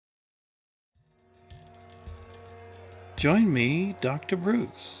Join me, Dr.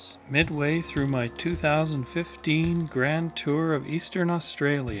 Bruce, midway through my 2015 Grand Tour of Eastern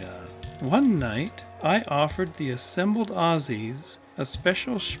Australia. One night, I offered the assembled Aussies a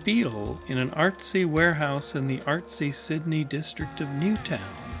special spiel in an artsy warehouse in the artsy Sydney district of Newtown.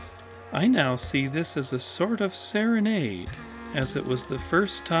 I now see this as a sort of serenade, as it was the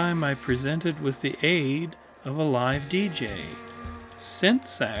first time I presented with the aid of a live DJ.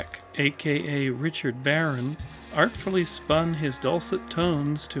 Sensak, aka Richard Barron, artfully spun his dulcet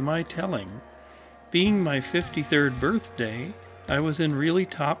tones to my telling. Being my 53rd birthday, I was in really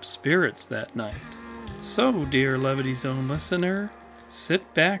top spirits that night. So, dear Levity Zone listener,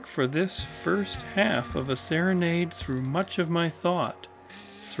 sit back for this first half of a serenade through much of my thought,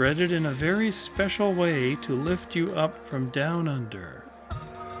 threaded in a very special way to lift you up from down under.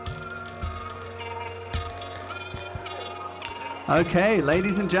 Okay,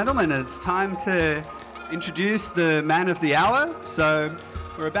 ladies and gentlemen, it's time to introduce the man of the hour. So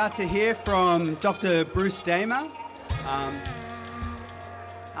we're about to hear from Dr. Bruce Damer.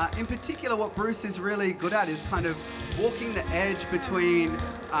 In particular, what Bruce is really good at is kind of walking the edge between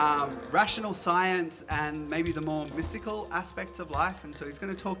rational science and maybe the more mystical aspects of life. And so he's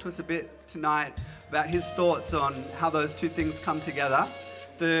going to talk to us a bit tonight about his thoughts on how those two things come together.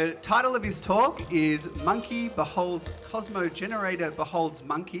 The title of his talk is Monkey Beholds Cosmogenerator Beholds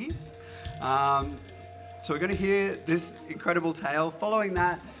Monkey. So we're going to hear this incredible tale. Following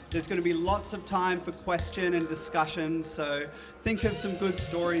that, there's going to be lots of time for question and discussion. So think of some good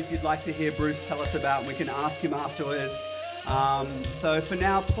stories you'd like to hear Bruce tell us about, and we can ask him afterwards. So for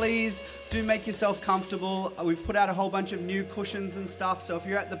now, please do make yourself comfortable. We've put out a whole bunch of new cushions and stuff. So if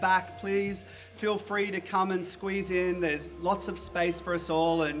you're at the back, please feel free to come and squeeze in. There's lots of space for us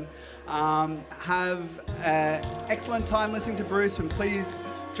all, and have an excellent time listening to Bruce. And please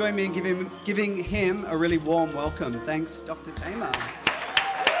join me in giving him a really warm welcome. Thanks, Dr. Damer.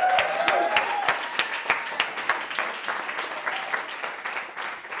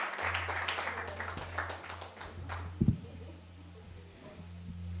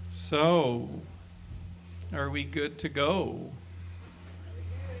 So, are we good to go?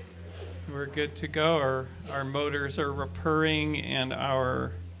 We're good to go. Our motors are purring and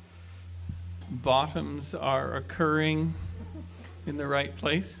our bottoms are occurring in the right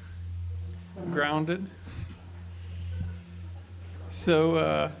place, grounded.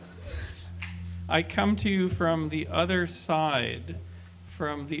 So I come to you from the other side,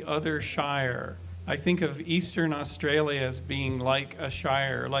 from the other shire. I think of Eastern Australia as being like a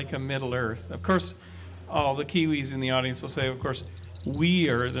shire, like a Middle Earth. Of course, all the Kiwis in the audience will say, of course, we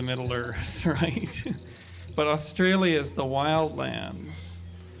are the Middle Earth, right? But Australia is the wildlands.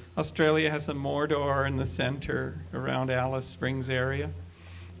 Australia has a Mordor in the center around Alice Springs area.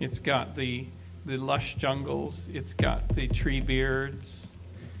 It's got the lush jungles. It's got the tree beards.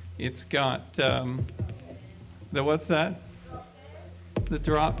 It's got what's that? The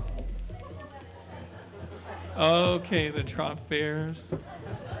drop. Okay, the drop bears.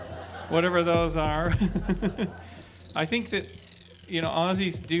 Whatever those are. I think that,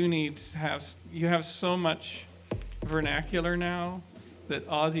 Aussies do need to have, you have so much vernacular now that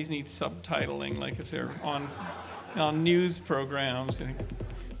Aussies need subtitling, like if they're on news programs,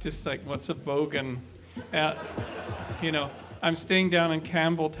 just like what's a bogan? I'm staying down in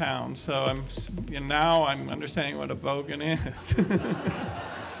Campbelltown, so now I'm understanding what a bogan is.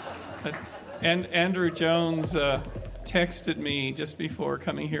 And Andrew Jones texted me just before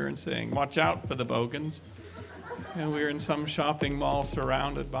coming here and saying, "Watch out for the bogans." And we were in some shopping mall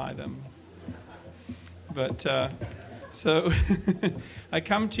surrounded by them. But so I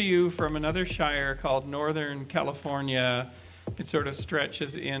come to you from another shire called Northern California. It sort of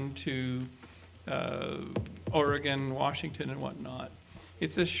stretches into Oregon, Washington, and whatnot.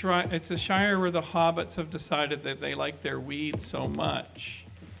 It's a shire where the hobbits have decided that they like their weed so much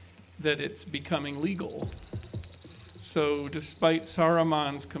that it's becoming legal. So despite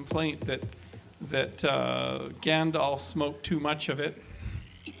Saruman's complaint that Gandalf smoked too much of it,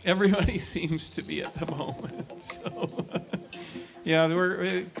 everybody seems to be at the moment. So yeah,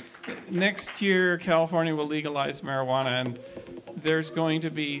 next year California will legalize marijuana, and there's going to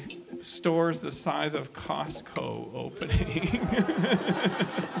be stores the size of Costco opening.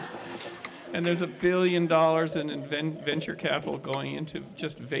 And there's $1 billion in venture capital going into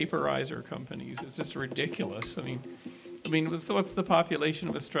just vaporizer companies. It's just ridiculous. I mean, what's the population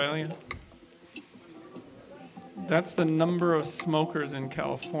of Australia? That's the number of smokers in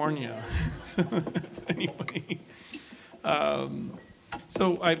California. So anyway,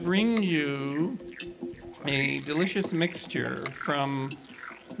 so I bring you a delicious mixture from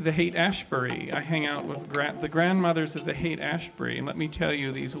the Haight-Ashbury. I hang out with the grandmothers of the Haight-Ashbury, and let me tell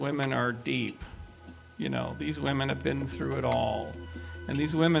you, these women are deep. You know, these women have been through it all, and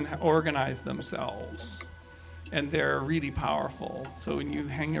these women organize themselves, and they're really powerful. So when you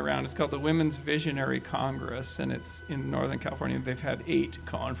hang around, it's called the Women's Visionary Congress, and it's in Northern California. They've had 8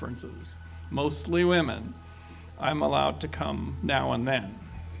 conferences, mostly women. I'm allowed to come now and then,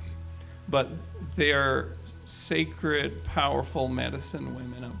 but they're sacred, powerful medicine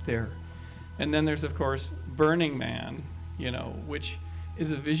women up there. And then there's, of course, Burning Man, you know, which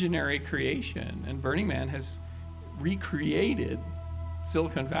is a visionary creation. And Burning Man has recreated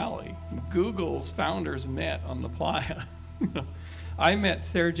Silicon Valley. Google's founders met on the playa. I met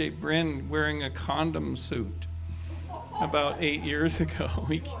Sergey Brin wearing a condom suit about 8 years ago.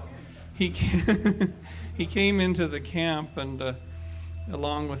 He came into the camp and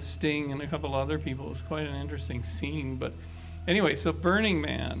along with Sting and a couple other people. It was quite an interesting scene. But anyway, so Burning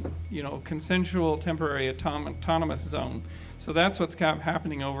Man, you know, consensual temporary autonomous zone. So that's what's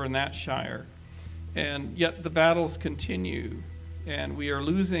happening over in that shire. And yet the battles continue, and we are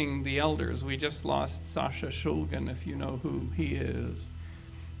losing the elders. We just lost Sasha Shulgin, if you know who he is.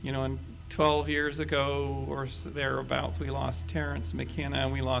 You know, and 12 years ago or thereabouts, we lost Terrence McKenna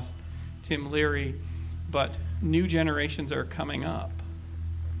and we lost Tim Leary. But new generations are coming up,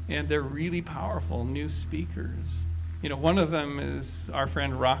 and they're really powerful new speakers. You know, one of them is our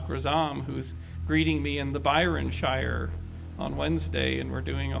friend Rock Razam, who's greeting me in the Byron Shire on Wednesday, and we're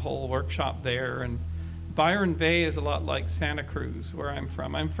doing a whole workshop there. And Byron Bay is a lot like Santa Cruz, where I'm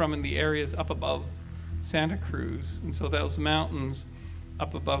from. I'm from in the areas up above Santa Cruz, and so those mountains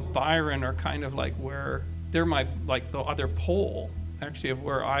up above Byron are kind of like where they're like the other pole, actually, of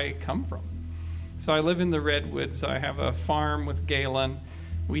where I come from. So I live in the Redwoods. I have a farm with Galen.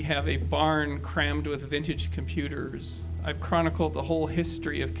 We have a barn crammed with vintage computers. I've chronicled the whole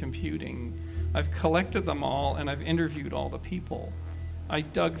history of computing. I've collected them all, and I've interviewed all the people. I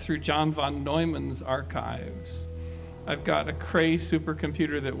dug through John von Neumann's archives. I've got a Cray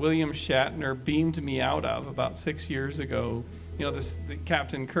supercomputer that William Shatner beamed me out of about 6 years ago. You know, the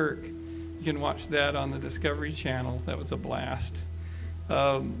Captain Kirk. You can watch that on the Discovery Channel. That was a blast.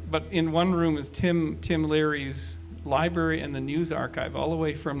 But in one room is Tim Leary's library and the news archive, all the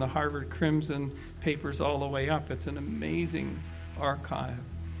way from the Harvard Crimson papers all the way up. It's an amazing archive.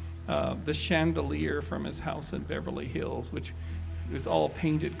 The chandelier from his house in Beverly Hills, which was all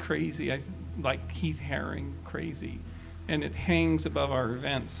painted crazy, like Keith Haring crazy. And it hangs above our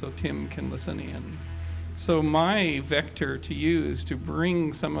events so Tim can listen in. So my vector to you is to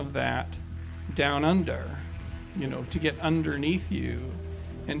bring some of that down under, you know, to get underneath you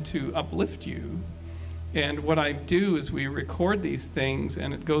and to uplift you. And what I do is we record these things,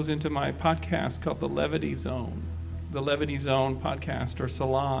 and it goes into my podcast called The Levity Zone podcast or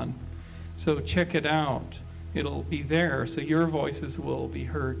Salon. So check it out. It'll be there, so your voices will be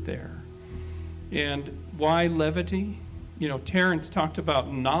heard there. And why levity? You know, Terrence talked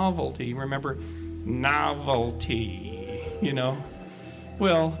about novelty. Remember, novelty, you know?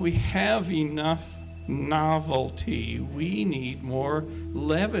 Well, we have enough novelty. We need more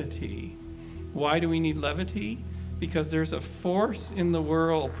levity. Why do we need levity? Because there's a force in the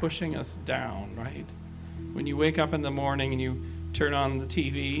world pushing us down, right? When you wake up in the morning and you turn on the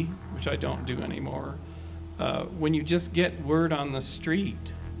TV, which I don't do anymore, when you just get word on the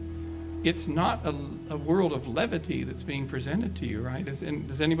street, it's not a world of levity that's being presented to you, right?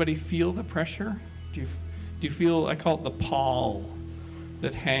 Does anybody feel the pressure? Do you feel, I call it the pall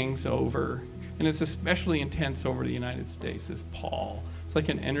that hangs over, and it's especially intense over the United States, this pall. It's like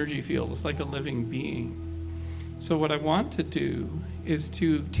an energy field. It's like a living being. So what I want to do is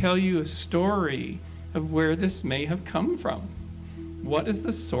to tell you a story of where this may have come from. What is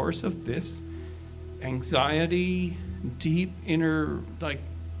the source of this anxiety, deep inner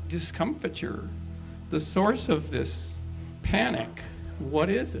discomfiture? The source of this panic, what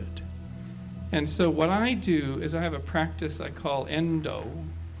is it? And so what I do is I have a practice I call endo,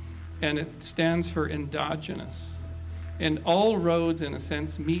 and it stands for endogenous. And all roads, in a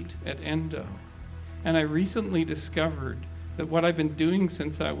sense, meet at endo. And I recently discovered that what I've been doing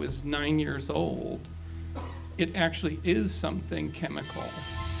since I was 9 years old, it actually is something chemical.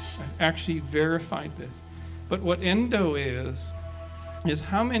 I've actually verified this. But what endo is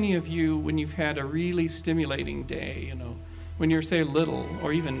how many of you, when you've had a really stimulating day, you know, when you're, say, little,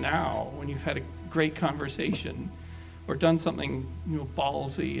 or even now, when you've had a great conversation, or done something, you know,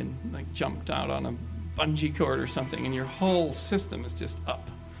 ballsy and like jumped out on a bungee cord or something, and your whole system is just up.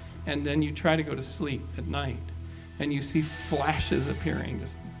 And then you try to go to sleep at night, and you see flashes appearing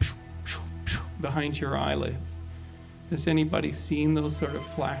just behind your eyelids. Has anybody seen those sort of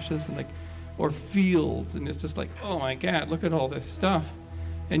flashes? And or fields, and it's just like, oh my God, look at all this stuff.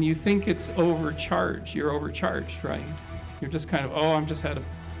 And you think it's overcharged. You're overcharged, right? You're just kind of, I'm just had a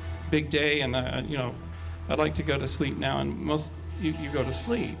big day, and I'd like to go to sleep now. And you go to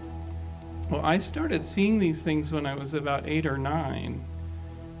sleep. Well, I started seeing these things when I was about 8 or 9.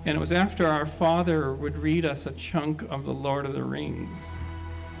 And it was after our father would read us a chunk of the Lord of the Rings.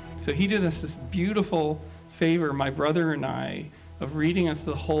 So he did us this beautiful favor, my brother and I, of reading us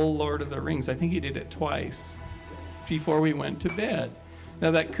the whole Lord of the Rings. I think he did it twice before we went to bed.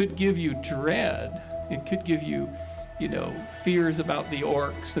 Now that could give you dread. It could give you, fears about the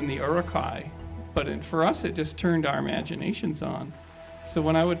orcs and the Uruk-hai. But for us, it just turned our imaginations on. So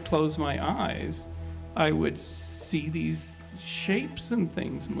when I would close my eyes, I would see these shapes and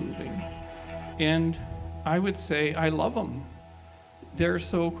things moving. And I would say, I love them. They're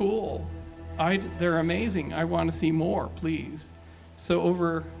so cool. They're amazing. I want to see more, please. So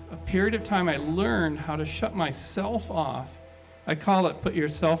over a period of time, I learned how to shut myself off. I call it put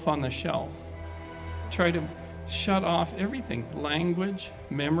yourself on the shelf. Try to shut off everything, language,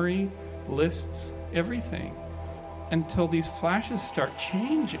 memory, lists, everything, until these flashes start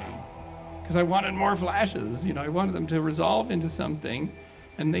changing. Because I wanted more flashes, I wanted them to resolve into something,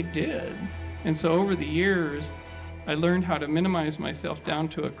 and they did. And so over the years, I learned how to minimize myself down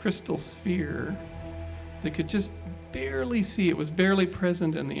to a crystal sphere that could just barely see. It was barely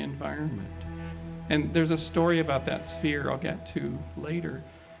present in the environment. And there's a story about that sphere I'll get to later.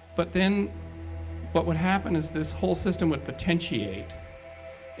 But then what would happen is this whole system would potentiate,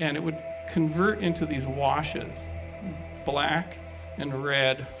 and it would convert into these washes, black and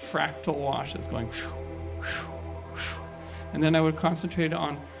red fractal washes going shoo, shoo, shoo. And then I would concentrate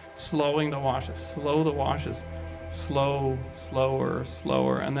on slowing the washes, slow the washes, slow, slower,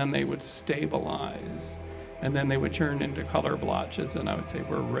 slower, and then they would stabilize. And then they would turn into color blotches, and I would say,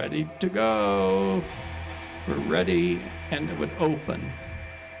 we're ready to go. We're ready, and it would open.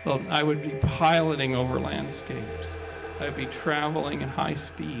 Well, I would be piloting over landscapes. I would be traveling at high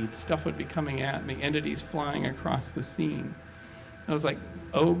speed. Stuff would be coming at me, entities flying across the scene. I was like,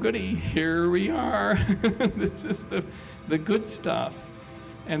 oh goody, here we are. This is the good stuff.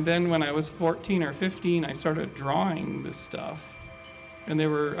 And then when I was 14 or 15, I started drawing this stuff. And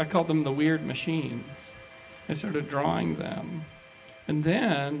I called them the weird machines. I started drawing them. And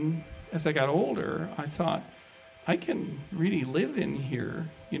then, as I got older, I thought, I can really live in here.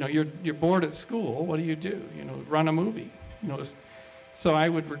 You're bored at school, what do? Run a movie. So I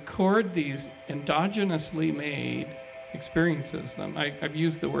would record these endogenously made experiences. I've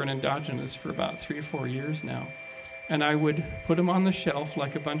used the word endogenous for about 3 or 4 years now. And I would put them on the shelf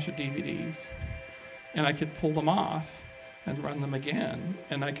like a bunch of DVDs. And I could pull them off and run them again.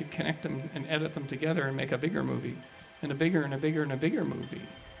 And I could connect them and edit them together and make a bigger movie. And a bigger and a bigger and a bigger movie.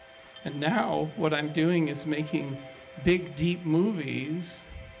 And now what I'm doing is making big, deep movies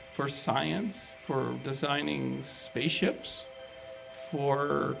for science, for designing spaceships,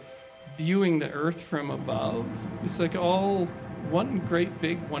 for viewing the Earth from above. It's like all one great,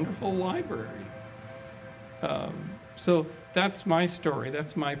 big, wonderful library. So that's my story.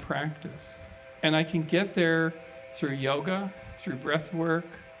 That's my practice. And I can get there through yoga, through breath work,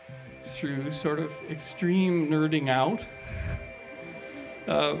 through sort of extreme nerding out.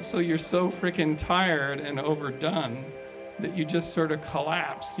 So you're so freaking tired and overdone that you just sort of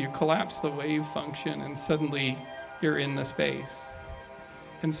collapse. You collapse the wave function, and suddenly you're in the space.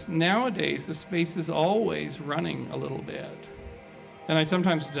 And nowadays, the space is always running a little bit. And I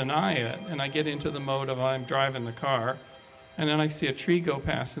sometimes deny it, and I get into the mode of I'm driving the car, and then I see a tree go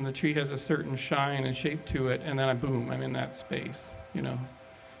past, and the tree has a certain shine and shape to it, and then I'm in that space,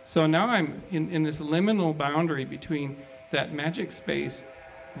 So now I'm in this liminal boundary between that magic space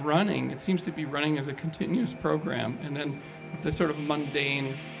running. It seems to be running as a continuous program, and then the sort of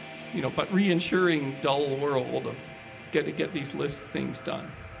mundane, but reassuring dull world of get these list things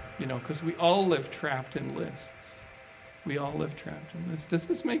done, because we all live trapped in lists. We all live trapped in lists. Does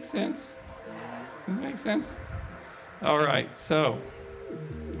this make sense? Does it make sense? All right, so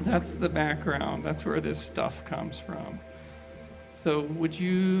that's the background. That's where this stuff comes from. So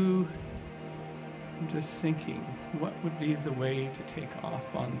I'm just thinking, what would be the way to take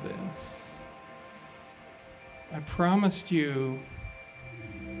off on this? I promised you,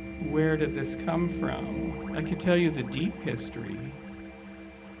 where did this come from? I could tell you the deep history.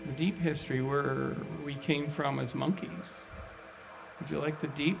 The deep history where we came from as monkeys. Would you like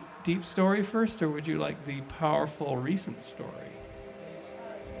the deep story first, or would you like the powerful recent story?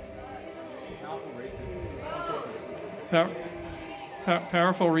 Powerful recent is consciousness.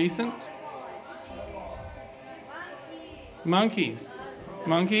 Powerful recent? Monkeys.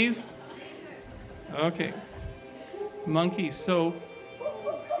 Monkeys? Okay. Monkeys. So,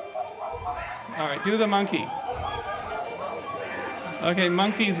 all right, do the monkey. Okay,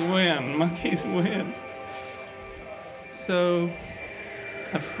 monkeys win. Monkeys win. So,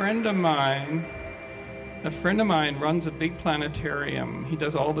 a friend of mine runs a big planetarium. He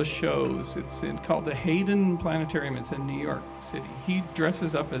does all the shows. It's called the Hayden Planetarium. It's in New York City. He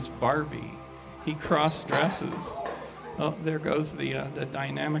dresses up as Barbie. He cross-dresses. Oh, there goes the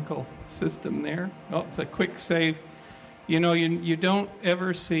dynamical system there. Oh, it's a quick save. You know, you don't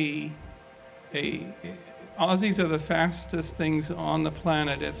ever see Aussies are the fastest things on the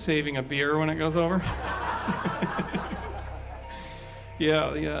planet at saving a beer when it goes over.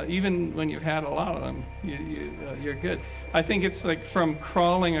 Yeah. Even when you've had a lot of them, you're good. I think it's like from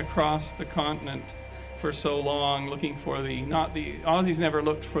crawling across the continent for so long, looking for the Aussies never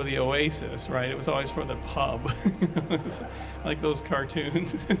looked for the oasis, right? It was always for the pub. It's like those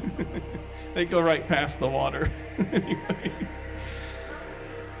cartoons. They go right past the water. Anyway.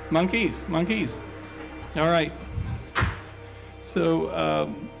 Monkeys. All right.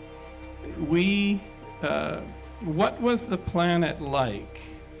 So what was the planet like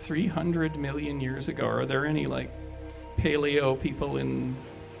 300 million years ago? Are there any like paleo people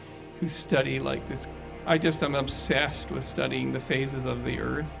who study like this? I'm obsessed with studying the phases of the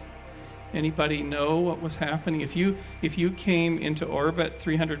Earth. Anybody know what was happening? If you came into orbit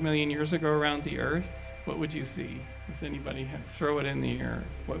 300 million years ago around the Earth, what would you see? Does anybody throw it in the air?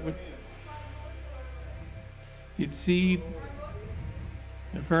 You'd see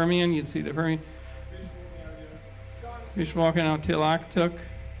the Permian. Fish walking out Tilaktuk.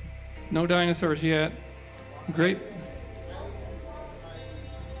 No dinosaurs yet. Great.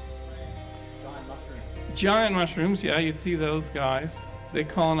 Giant mushrooms, yeah, you'd see those guys. They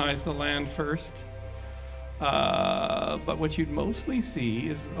colonized the land first. But what you'd mostly see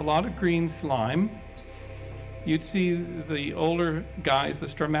is a lot of green slime. You'd see the older guys, the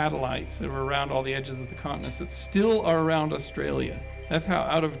stromatolites that were around all the edges of the continents that still are around Australia. That's how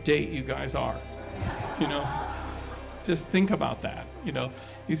out of date you guys are. You know, just think about that. You know,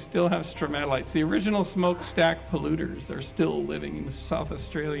 you still have stromatolites. The original smokestack polluters are still living in South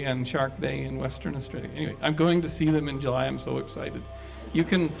Australia and Shark Bay in Western Australia. Anyway, I'm going to see them in July. I'm so excited. You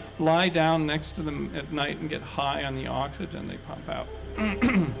can lie down next to them at night and get high on the oxygen they pump out.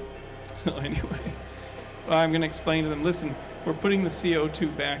 So anyway. I'm going to explain to them, listen, we're putting the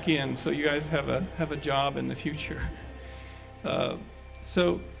CO2 back in, so you guys have a job in the future.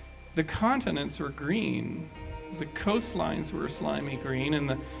 So the continents were green, the coastlines were slimy green, and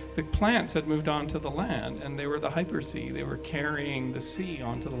the plants had moved onto the land, and they were the hypersea. They were carrying the sea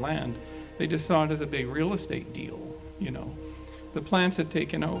onto the land. They just saw it as a big real estate deal, you know. The plants had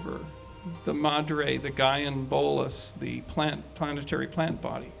taken over. The madre, the Gaian bolus, the planetary plant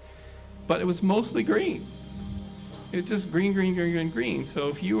body. But it was mostly green. It's just green. So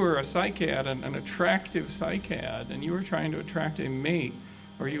if you were a cycad, an attractive cycad, and you were trying to attract a mate,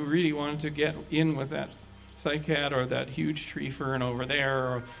 or you really wanted to get in with that cycad or that huge tree fern over there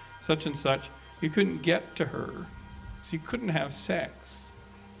or such and such, you couldn't get to her. So you couldn't have sex.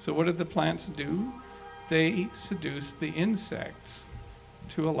 So what did the plants do? They seduced the insects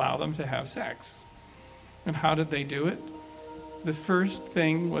to allow them to have sex. And how did they do it? The first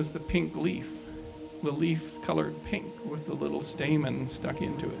thing was the pink leaf, the leaf colored pink with the little stamen stuck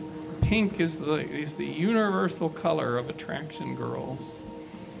into it. Pink is the universal color of attraction, girls.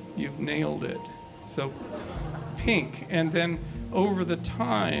 You've nailed it. So pink, and then over the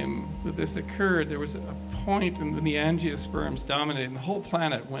time that this occurred, there was a point when the angiosperms dominated, and the whole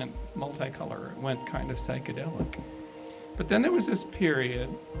planet went multicolor. It went kind of psychedelic. But then there was this period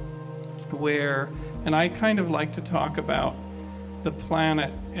where, and I kind of like to talk about the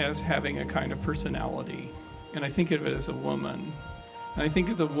planet as having a kind of personality, and I think of it as a woman. And I think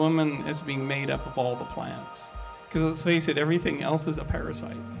of the woman as being made up of all the plants. Because let's face it, everything else is a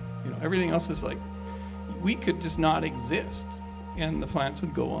parasite. You know, everything else is like, we could just not exist, and the plants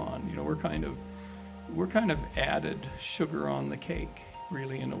would go on. You know, we're kind of added sugar on the cake,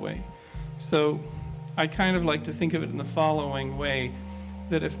 really, in a way. So I kind of like to think of it in the following way,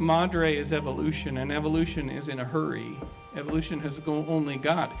 that if madre is evolution, and evolution is in a hurry, evolution has only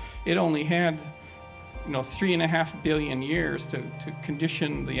had 3.5 billion years to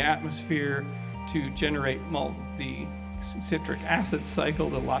condition the atmosphere to generate the citric acid cycle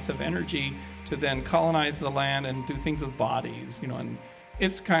to lots of energy to then colonize the land and do things with bodies, and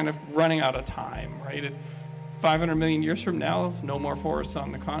it's kind of running out of time, right? 500 million years from now, no more forests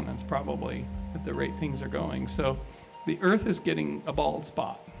on the continents probably at the rate things are going. So the Earth is getting a bald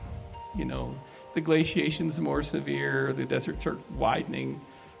spot, the glaciation's more severe, the deserts are widening,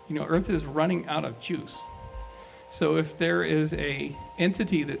 Earth is running out of juice. So if there is a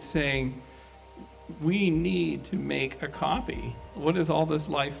entity that's saying, we need to make a copy, what is all this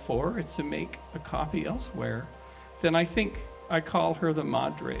life for? It's to make a copy elsewhere. Then I think I call her the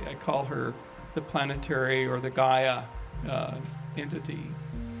Madre. I call her the planetary or the Gaia entity.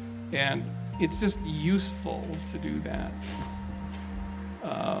 And it's just useful to do that.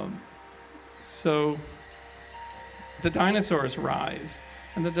 So the dinosaurs rise,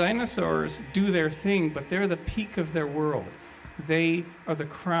 and the dinosaurs do their thing, but they're the peak of their world. They are the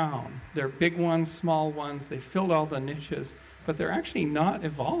crown. They're big ones, small ones. They filled all the niches, but they're actually not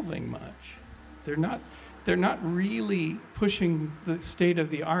evolving much. They're not really pushing the state of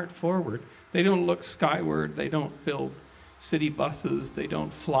the art forward. They don't look skyward. They don't build city buses. They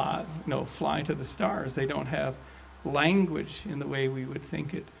don't fly to the stars. They don't have language in the way we would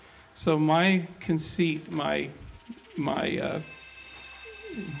think it. So my conceit, my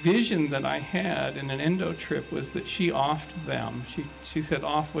vision that I had in an endo trip was that she offed them. She said,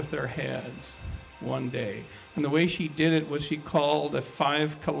 off with their heads one day. And the way she did it was she called a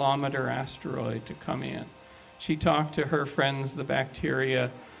 5-kilometer asteroid to come in. She talked to her friends, the bacteria,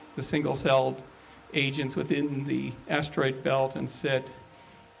 the single-celled agents within the asteroid belt, and said,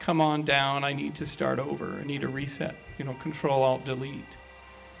 come on down, I need to start over. I need a reset, Control-Alt-Delete.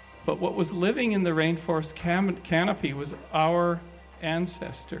 But what was living in the rainforest canopy was our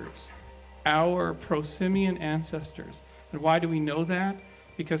ancestors, our prosimian ancestors. And why do we know that?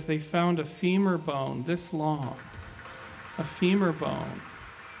 Because they found a femur bone this long, a femur bone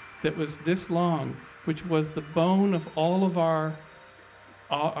that was this long, which was the bone of all of our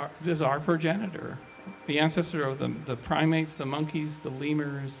progenitor, the ancestor of the primates, the monkeys, the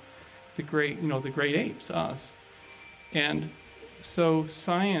lemurs, the great apes, us. And so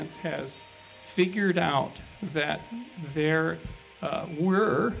science has figured out that there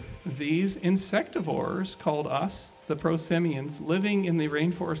were these insectivores called us, the prosimians, living in the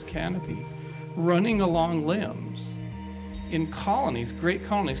rainforest canopy, running along limbs in colonies, great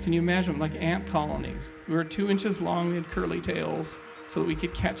colonies. Can you imagine them like ant colonies? We were 2 inches long, we had curly tails, so that we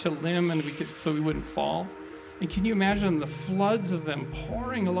could catch a limb and so we wouldn't fall. And can you imagine the floods of them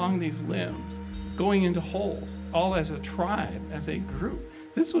pouring along these limbs, going into holes, all as a tribe, as a group?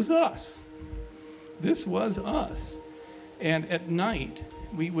 This was us. This was us. And at night,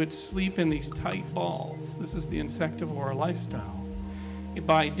 we would sleep in these tight balls. This is the insectivore lifestyle.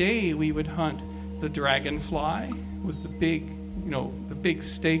 By day, we would hunt the dragonfly, was the big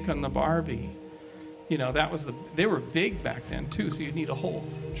steak on the Barbie. They were big back then too, so you'd need a whole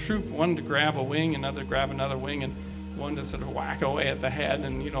troop, one to grab a wing, another grab another wing, and one to sort of whack away at the head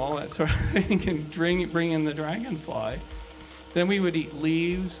and all that sort of thing, and bring in the dragonfly. Then we would eat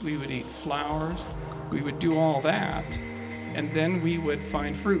leaves, we would eat flowers, we would do all that, and then we would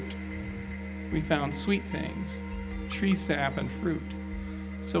find fruit. We found sweet things, tree sap and fruit.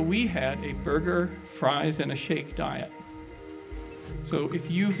 So we had a burger, fries, and a shake diet. So if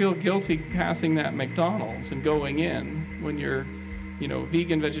you feel guilty passing that McDonald's and going in when your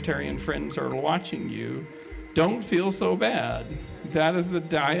vegan, vegetarian friends are watching you, don't feel so bad. That is the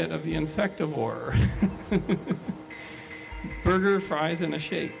diet of the insectivore. Burger, fries, and a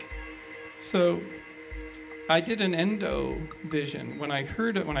shake. So I did an endo vision. When I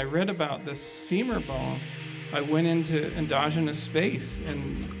read about this femur bone, I went into endogenous space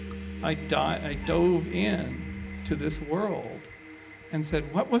and I dove in to this world and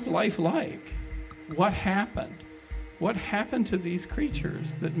said, what was life like? What happened? What happened to these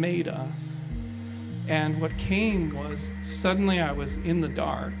creatures that made us? And what came was, suddenly I was in the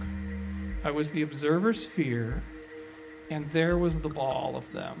dark. I was the observer sphere, and there was the ball of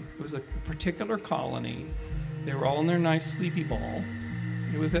them. It was a particular colony. They were all in their nice sleepy ball.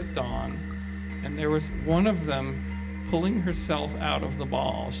 It was at dawn, and there was one of them pulling herself out of the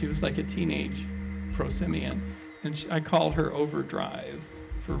ball. She was like a teenage prosimian. And I called her Overdrive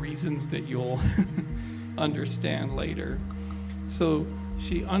for reasons that you'll understand later. So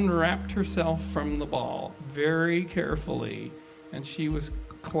she unwrapped herself from the ball very carefully, and she was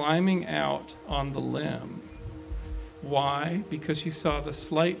climbing out on the limb. Why? Because she saw the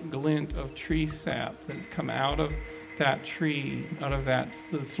slight glint of tree sap that had come out of that tree, out of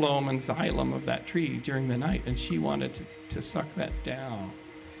the phloem and xylem of that tree during the night, and she wanted to suck that down.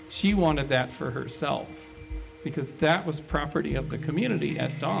 She wanted that for herself, because that was property of the community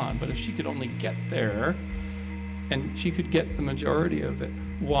at dawn. But if she could only get there, and she could get the majority of it.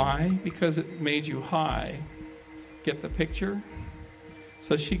 Why? Because it made you high. Get the picture?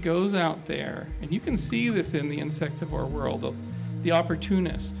 So she goes out there, and you can see this in the insectivore world. The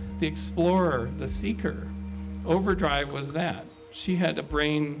opportunist, the explorer, the seeker. Overdrive was that. She had a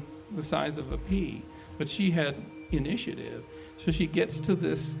brain the size of a pea, but she had initiative. So she gets to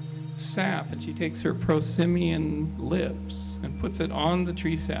this sap and she takes her prosimian lips and puts it on the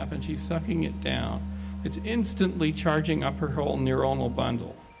tree sap and she's sucking it down. It's instantly charging up her whole neuronal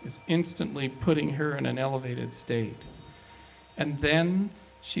bundle. It's instantly putting her in an elevated state. And then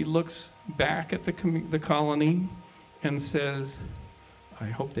she looks back at the colony and says, I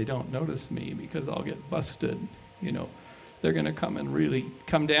hope they don't notice me because I'll get busted. You know, they're going to come and really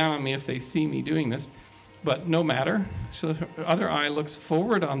come down on me if they see me doing this. But no matter. So her other eye looks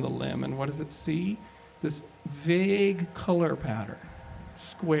forward on the limb, and what does it see? This vague color pattern,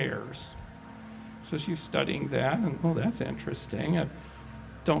 squares. So she's studying that, and oh, that's interesting. I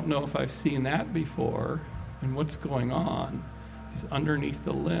don't know if I've seen that before. And what's going on is underneath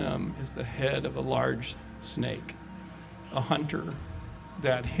the limb is the head of a large snake, a hunter.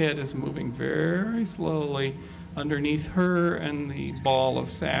 That head is moving very slowly underneath her and the ball of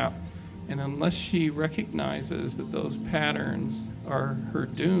sap. And unless she recognizes that those patterns are her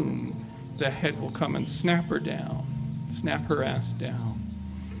doom, the head will come and snap her down, snap her ass down.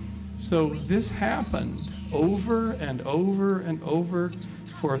 So this happened over and over and over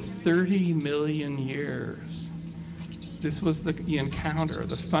for 30 million years. This was the encounter,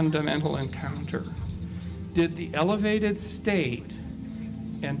 the fundamental encounter. Did the elevated state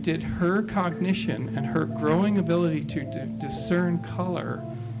and did her cognition and her growing ability to discern color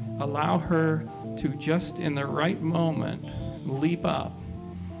allow her to just in the right moment leap up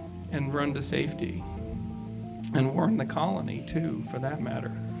and run to safety and warn the colony too, for that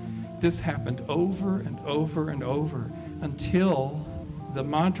matter? This happened over and over and over until the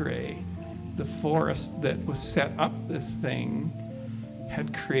Madre, the forest that was set up this thing,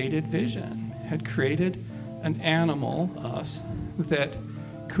 had created vision, had created an animal, us, that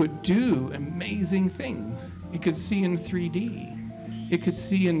could do amazing things. It could see in 3D. It could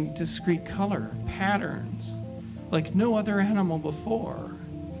see in discrete color, patterns, like no other animal before.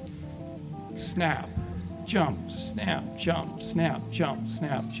 Snap, jump, snap, jump, snap, jump,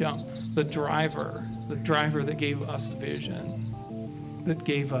 snap, jump. The driver that gave us vision,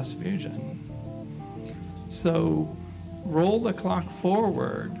 So roll the clock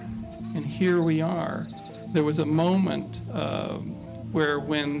forward, and here we are. There was a moment where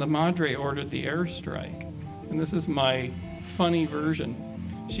when the Madre ordered the airstrike, and this is my funny version,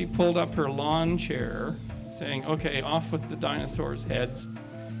 she pulled up her lawn chair saying, okay, off with the dinosaurs' heads.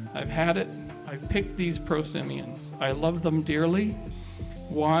 I've had it. I've picked these prosimians. I love them dearly.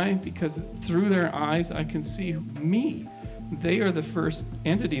 Why? Because through their eyes I can see me. They are the first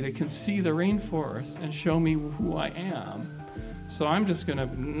entity that can see the rainforest and show me who I am. So I'm just going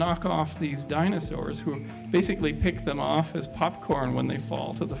to knock off these dinosaurs who basically pick them off as popcorn when they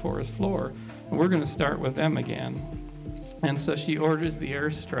fall to the forest floor. And we're going to start with them again. And so she orders the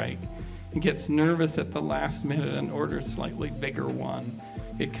airstrike and gets nervous at the last minute and orders a slightly bigger one.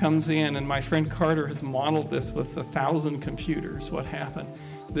 It comes in, and my friend Carter has modeled this with 1,000 computers. What happened?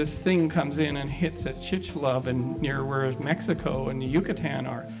 This thing comes in and hits at Chicxulub and near where Mexico and the Yucatan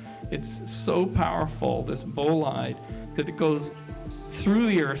are. It's so powerful, this bolide, that it goes through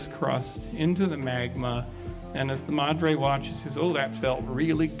the Earth's crust into the magma. And as the Madre watches, says, "Oh, that felt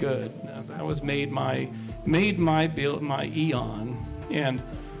really good. That was made my eon." And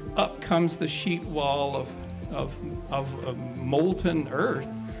up comes the sheet wall of molten earth,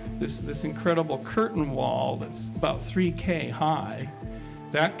 this incredible curtain wall that's about 3K high.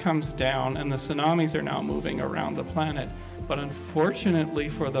 That comes down, and the tsunamis are now moving around the planet. But unfortunately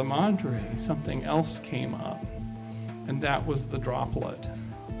for the Madre, something else came up, and that was the droplet.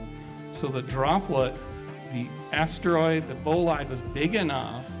 So the droplet, the asteroid, the bolide was big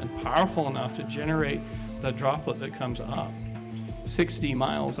enough and powerful enough to generate the droplet that comes up 60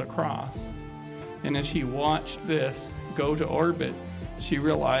 miles across. And as she watched this go to orbit, she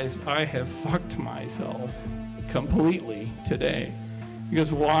realized, I have fucked myself completely today.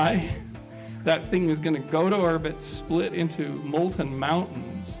 Because why? That thing is going to go to orbit, split into molten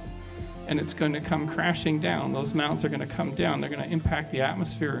mountains, and it's going to come crashing down. Those mountains are going to come down. They're going to impact the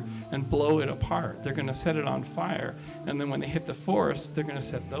atmosphere and blow it apart. They're going to set it on fire. And then when they hit the forest, they're going to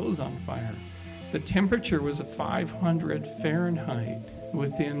set those on fire. The temperature was at 500 Fahrenheit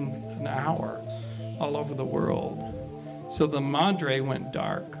within an hour all over the world. So the Madre went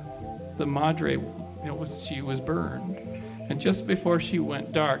dark. The Madre, she was burned. And just before she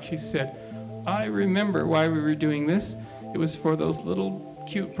went dark, she said, I remember why we were doing this. It was for those little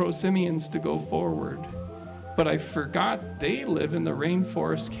cute prosimians to go forward. But I forgot they live in the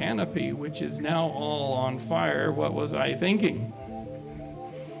rainforest canopy, which is now all on fire. What was I thinking?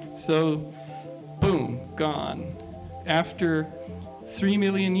 So, boom, gone. After 3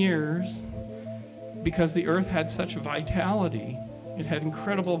 million years, because the earth had such vitality, it had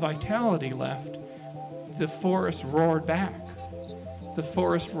incredible vitality left, the forest roared back. The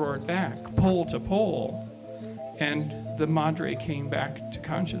forest roared back, pole to pole, and the Madre came back to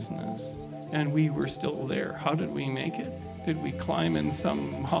consciousness, and we were still there. How did we make it? Did we climb in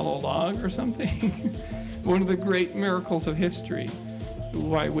some hollow log or something? One of the great miracles of history,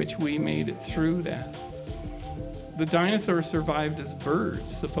 by which we made it through that. The dinosaurs survived as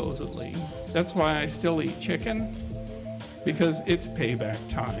birds, supposedly. That's why I still eat chicken, because it's payback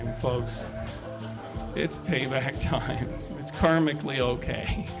time, folks. It's payback time. It's karmically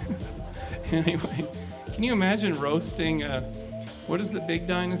okay. Anyway, can you imagine roasting what is the big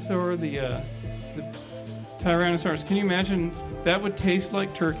dinosaur? The Tyrannosaurus. Can you imagine that would taste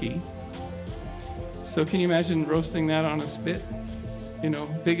like turkey? So can you imagine roasting that on a spit? You know,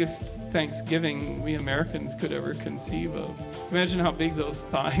 biggest Thanksgiving we Americans could ever conceive of. Imagine how big those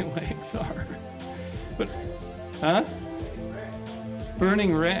thigh legs are. But, huh?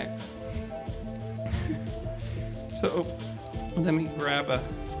 Burning Rex. So, let me grab a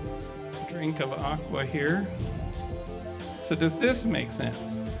drink of aqua here. So does this make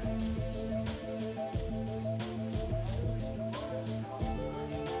sense?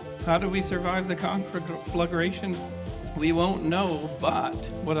 How do we survive the conflagration? We won't know, but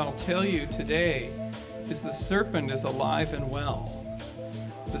what I'll tell you today is the serpent is alive and well.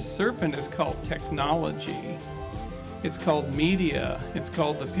 The serpent is called technology. It's called media. It's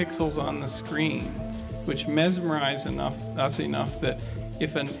called the pixels on the screen, which mesmerize us enough that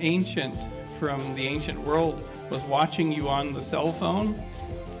if an ancient from the ancient world was watching you on the cell phone,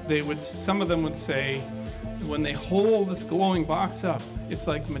 some of them would say, when they hold this glowing box up, it's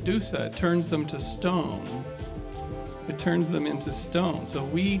like Medusa, it turns them to stone. It turns them into stone. So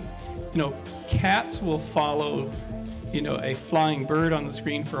cats will follow, a flying bird on the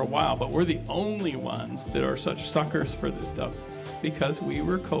screen for a while, but we're the only ones that are such suckers for this stuff because we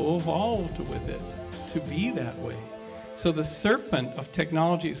were co-evolved with it to be that way. So the serpent of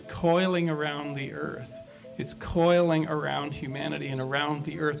technology is coiling around the earth. It's coiling around humanity and around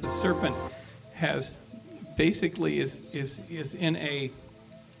the earth. The serpent has basically is in a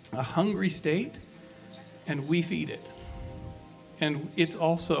hungry state, and we feed it. And it's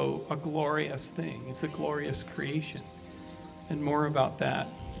also a glorious thing. It's a glorious creation. And more about that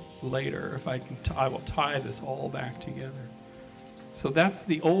later, if I can. I will tie this all back together. So that's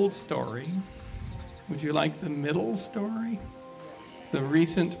the old story. Would you like the middle story? The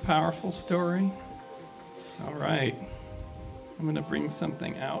recent powerful story? All right. I'm going to bring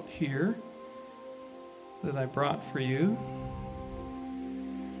something out here that I brought for you.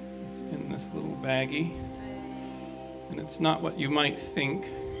 It's in this little baggie. And it's not what you might think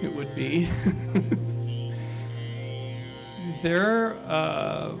it would be.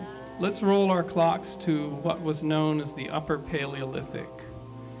 Let's roll our clocks to what was known as the Upper Paleolithic.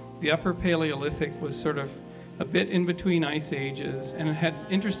 The Upper Paleolithic was sort of a bit in between ice ages, and it had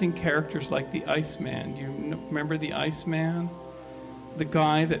interesting characters like the Iceman. Do you remember the Iceman? The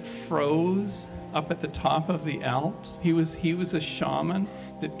guy that froze up at the top of the Alps. He was a shaman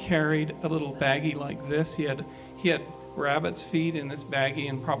that carried a little baggie like this. He had rabbit's feet in this baggie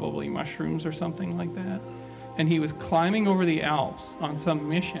and probably mushrooms or something like that. And he was climbing over the Alps on some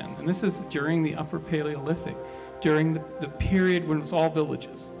mission. And this is during the Upper Paleolithic, during the period when it was all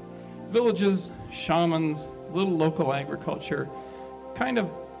villages. Villages, shamans, little local agriculture, kind of,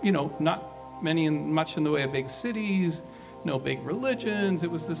 not much in the way of big cities, no big religions.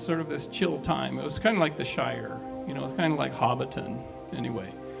 It was this chill time. It was kind of like the Shire, it was kind of like Hobbiton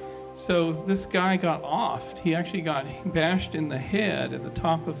anyway. So this guy got offed. He actually got bashed in the head at the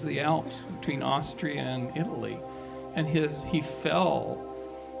top of the Alps between Austria and Italy. And he fell,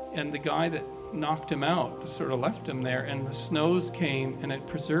 and the guy that knocked him out sort of left him there, and the snows came and it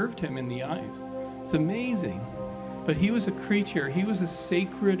preserved him in the ice. It's amazing. But he was a creature. He was a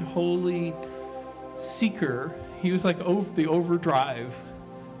sacred, holy seeker. He was like the overdrive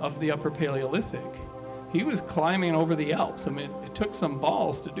of the Upper Paleolithic. He was climbing over the Alps. I mean, it took some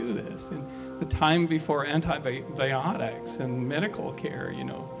balls to do this. And the time before antibiotics and medical care,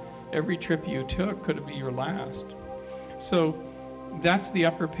 every trip you took could be your last. So that's the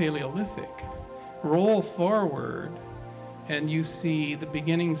Upper Paleolithic. Roll forward, and you see the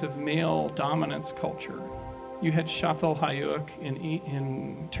beginnings of male dominance culture. You had Çatalhöyük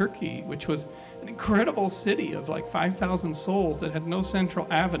in Turkey, which was an incredible city of like 5,000 souls that had no central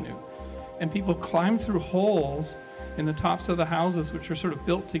avenue. And people climbed through holes in the tops of the houses, which were sort of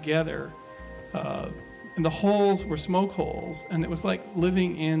built together And the holes were smoke holes, and it was like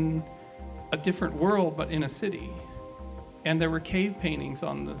living in a different world, but in a city. And there were cave paintings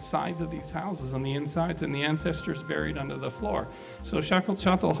on the sides of these houses, on the insides, and the ancestors buried under the floor. So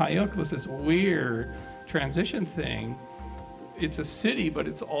Çatalhöyük was this weird transition thing. It's a city, but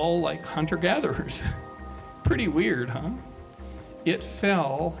it's all like hunter-gatherers. Pretty weird, huh? It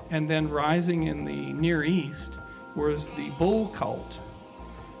fell, and then rising in the Near East was the bull cult,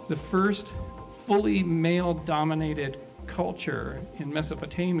 the first fully male-dominated culture in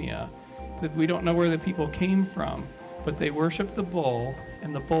Mesopotamia that we don't know where the people came from, but they worshiped the bull,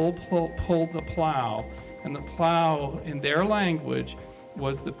 and the bull pulled the plow, and the plow, in their language,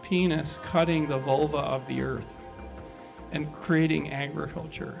 was the penis cutting the vulva of the earth and creating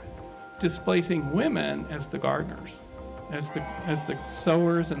agriculture, displacing women as the gardeners, as the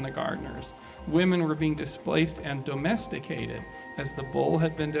sowers and the gardeners. Women were being displaced and domesticated. As the bull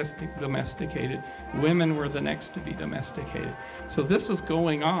had been domesticated, women were the next to be domesticated. So this was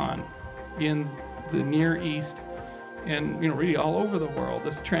going on in the Near East and really all over the world.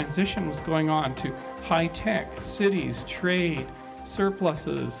 This transition was going on to high-tech cities, trade,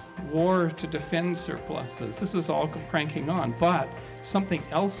 surpluses, war to defend surpluses. This was all cranking on, but something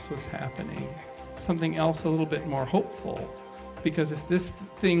else was happening, something else a little bit more hopeful. Because if this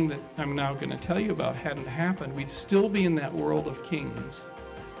thing that I'm now going to tell you about hadn't happened, we'd still be in that world of kings,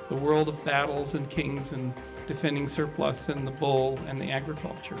 the world of battles and kings and defending surplus and the bull and the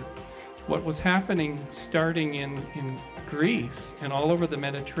agriculture. What was happening starting in Greece and all over the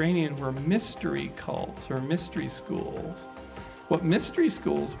Mediterranean were mystery cults or mystery schools. What mystery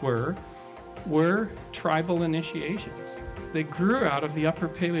schools were tribal initiations. They grew out of the Upper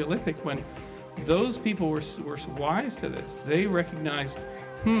Paleolithic when those people were wise to this. They recognized,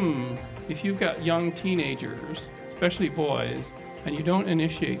 if you've got young teenagers, especially boys, and you don't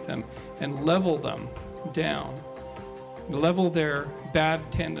initiate them and level them down, level their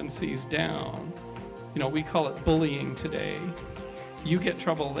bad tendencies down, we call it bullying today, you get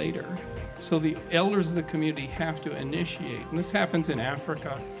trouble later. So the elders of the community have to initiate. And this happens in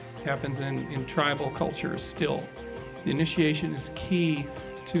Africa, happens in tribal cultures still. The initiation is key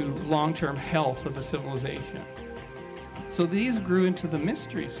to long-term health of a civilization. So these grew into the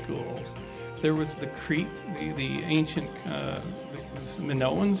mystery schools. There was the Crete, the ancient, the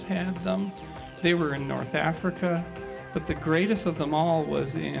Minoans had them. They were in North Africa, but the greatest of them all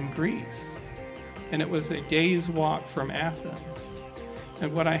was in Greece. And it was a day's walk from Athens.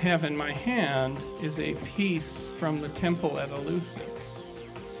 And what I have in my hand is a piece from the temple at Eleusis.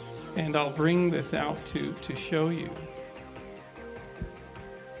 And I'll bring this out to show you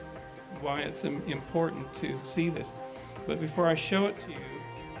why it's important to see this. But before I show it to you,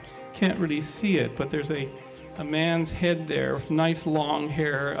 can't really see it, but there's a man's head there with nice long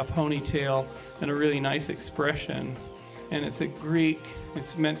hair, a ponytail, and a really nice expression. And it's a Greek,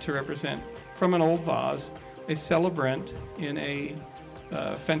 it's meant to represent, from an old vase, a celebrant in a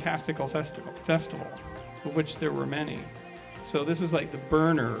fantastical festival, of which there were many. So this is like the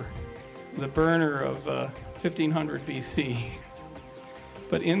burner of 1500 BC.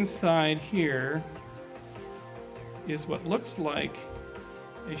 But inside here is what looks like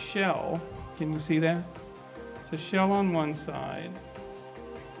a shell. Can you see that? It's a shell on one side,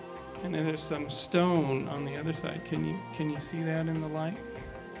 and then there's some stone on the other side. Can you see that in the light?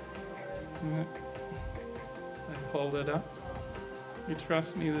 I hold it up. You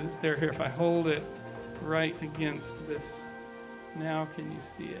trust me that it's there. Here, if I hold it right against this, now can you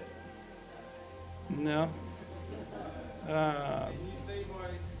see it? No. Can you see my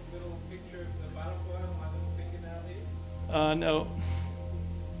little picture of the butterfly on my little fingernail here? No.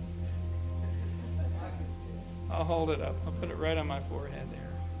 I'll hold it up. I'll put it right on my forehead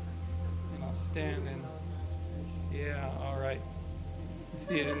there. And I'll stand and, yeah, all right. You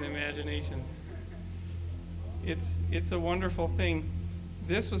see it in the imaginations. It's a wonderful thing.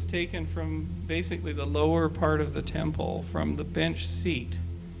 This was taken from basically the lower part of the temple, from the bench seat.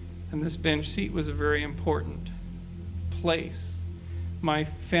 And this bench seat was a very important place. My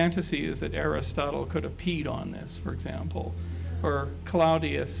fantasy is that Aristotle could have peed on this, for example, or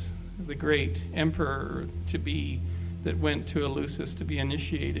Claudius, the great emperor that went to Eleusis to be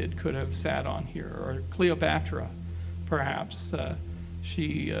initiated, could have sat on here, or Cleopatra, perhaps.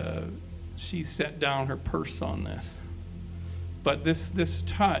 She set down her purse on this. But this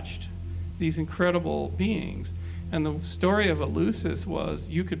touched these incredible beings. And the story of Eleusis was,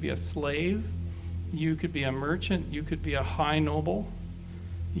 you could be a slave, you could be a merchant, you could be a high noble,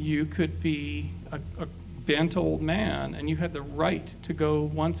 you could be a bent old man, and you had the right to go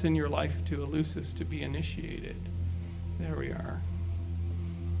once in your life to Eleusis to be initiated. There we are.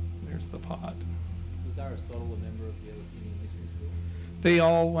 There's the pot. Was Aristotle a member of the Eleusinian Mystery School? They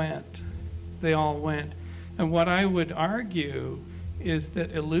all went. They all went. And what I would argue is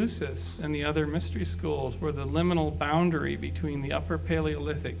that Eleusis and the other mystery schools were the liminal boundary between the Upper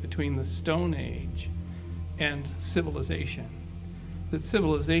Paleolithic, between the Stone Age and civilization. That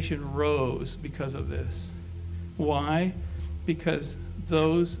civilization rose because of this. Why? Because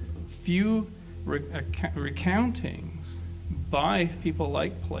those few recountings by people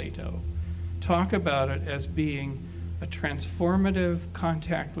like Plato talk about it as being a transformative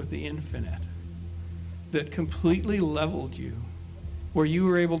contact with the infinite that completely leveled you, where you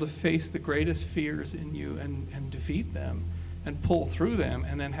were able to face the greatest fears in you and defeat them and pull through them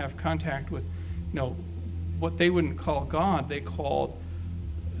and then have contact with, what they wouldn't call God, they called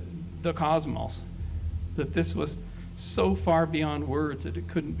the cosmos. That this was so far beyond words that it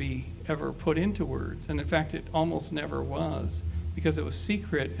couldn't be ever put into words. And in fact, it almost never was, because it was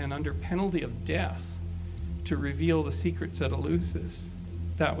secret and under penalty of death to reveal the secrets at Eleusis.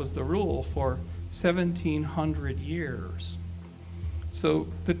 That was the rule for 1,700 years. So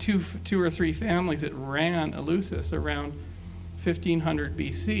the two or three families that ran Eleusis around 1500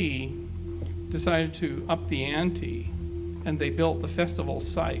 BC decided to up the ante, and they built the festival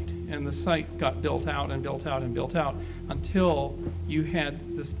site, and the site got built out and built out and built out until you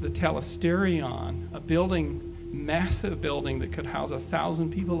had the Telesterion, a building, massive building that could house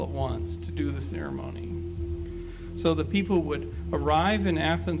 1,000 people at once to do the ceremony. So the people would arrive in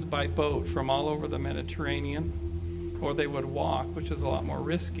Athens by boat from all over the Mediterranean, or they would walk, which is a lot more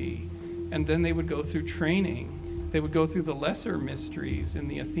risky, and then they would go through training. They would go through the lesser mysteries in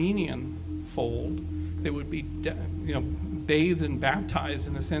the Athenian fold. They would be, bathed and baptized,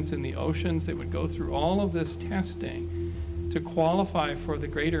 in a sense, in the oceans. They would go through all of this testing to qualify for the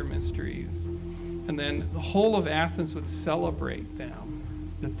greater mysteries. And then the whole of Athens would celebrate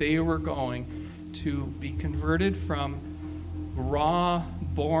them, that they were going to be converted from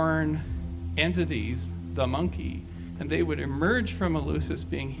raw-born entities, the monkey, and they would emerge from Eleusis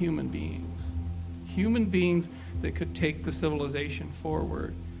being human beings that could take the civilization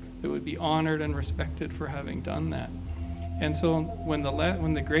forward, that would be honored and respected for having done that. And so when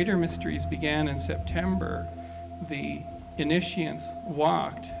the greater mysteries began in September, the initiates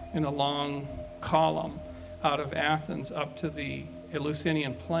walked in a long column out of Athens up to the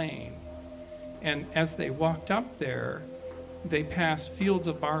Eleusinian plain. And as they walked up there, they passed fields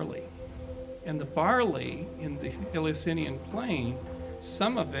of barley. And the barley in the Eleusinian plain,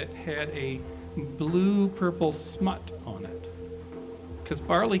 some of it had a blue-purple smut on it, because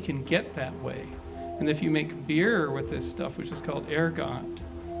barley can get that way. And if you make beer with this stuff, which is called ergot,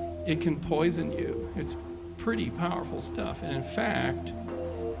 it can poison you. It's pretty powerful stuff. And in fact,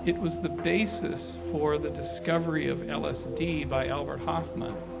 it was the basis for the discovery of LSD by Albert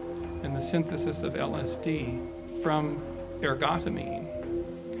Hofmann and the synthesis of LSD from ergotamine.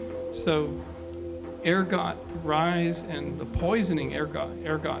 So ergot rise and the poisoning,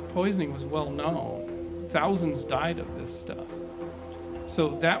 ergot poisoning was well known. Thousands died of this stuff.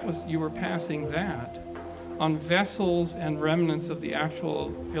 So you were passing that. On vessels and remnants of the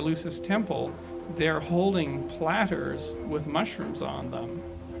actual Eleusis temple, they're holding platters with mushrooms on them,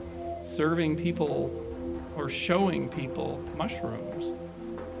 serving people or showing people mushrooms.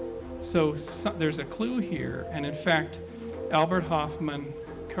 So there's a clue here. And in fact, Albert Hofmann,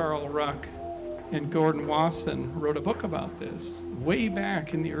 Carl Ruck, and Gordon Wasson wrote a book about this way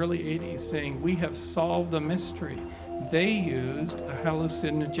back in the early 80s, saying we have solved the mystery. They used a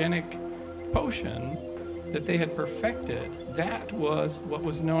hallucinogenic potion that they had perfected. That was what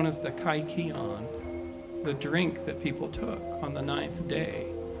was known as the kykeon, the drink that people took on the 9th day.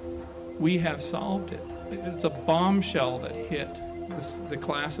 We have solved it. It's a bombshell that hit the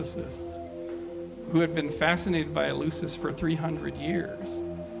classicists who had been fascinated by Eleusis for 300 years.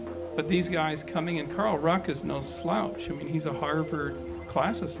 But these guys coming in, Carl Ruck is no slouch. I mean, he's a Harvard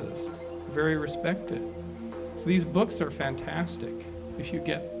classicist, very respected. So these books are fantastic if you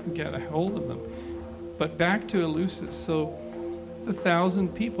get a hold of them. But back to Eleusis. So the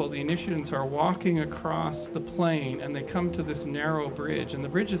 1,000 people, the initiates, are walking across the plain, and they come to this narrow bridge, and the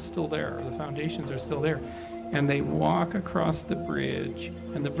bridge is still there. The foundations are still there. And they walk across the bridge,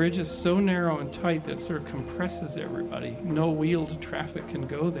 and the bridge is so narrow and tight that it sort of compresses everybody. No wheeled traffic can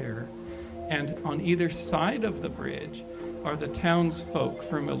go there. And on either side of the bridge are the townsfolk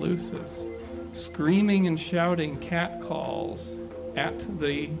from Eleusis, screaming and shouting catcalls at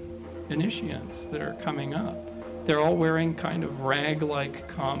the initiates that are coming up. They're all wearing kind of rag-like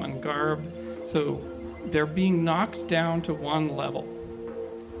common garb, so they're being knocked down to one level.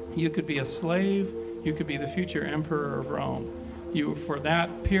 You could be a slave, you could be the future emperor of Rome. For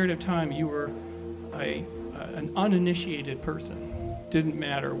that period of time, you were an uninitiated person. Didn't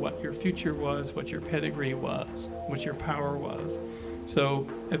matter what your future was, what your pedigree was, what your power was. So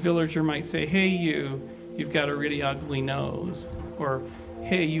a villager might say, hey, you've got a really ugly nose, or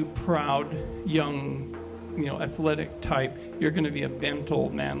hey, you proud young, athletic type, you're going to be a bent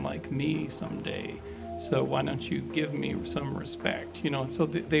old man like me someday. So why don't you give me some respect? So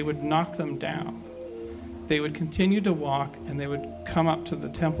they would knock them down. They would continue to walk, and they would come up to the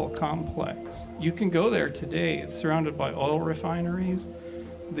temple complex. You can go there today. It's surrounded by oil refineries,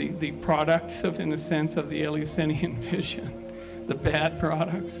 the products of, in a sense, of the Eleusinian vision, the bad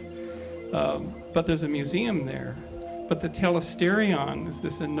products. But there's a museum there. But the Telesterion is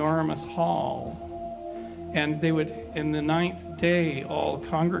this enormous hall. And they would, in the 9th day, all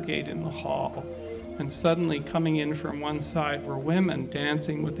congregate in the hall. And suddenly coming in from one side were women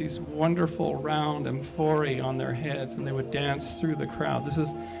dancing with these wonderful round amphorae on their heads, and they would dance through the crowd. This is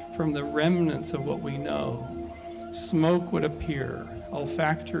from the remnants of what we know. Smoke would appear,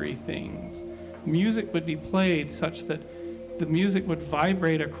 olfactory things. Music would be played such that the music would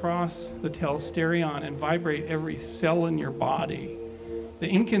vibrate across the Telesterion and vibrate every cell in your body. The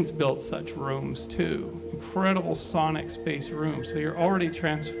Incans built such rooms too, incredible sonic space rooms. So you're already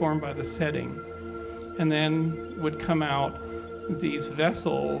transformed by the setting. And then would come out these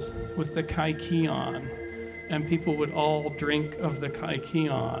vessels with the kykeon, and people would all drink of the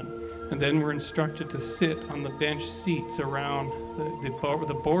kykeon. And then we're instructed to sit on the bench seats around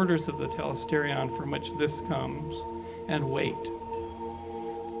the borders of the Telesterion from which this comes, and wait.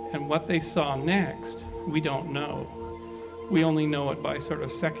 And what they saw next, we don't know. We only know it by sort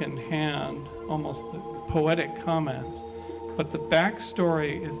of second-hand, almost poetic comments. But the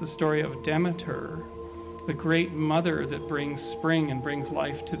backstory is the story of Demeter, the great mother that brings spring and brings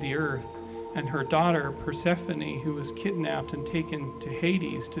life to the earth, and her daughter Persephone, who was kidnapped and taken to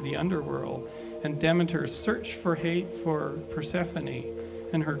Hades, to the underworld. And Demeter's search for Persephone,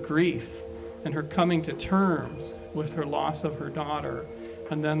 and her grief, and her coming to terms with her loss of her daughter,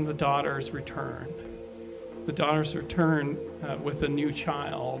 and then the daughter's return. The daughter's return with a new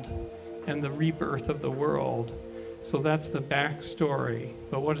child and the rebirth of the world. So that's the backstory.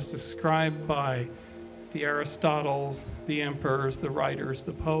 But what is described by the Aristotles, the emperors, the writers,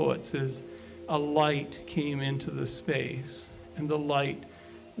 the poets is a light came into the space, and the light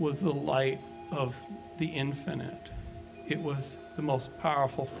was the light of the infinite. It was the most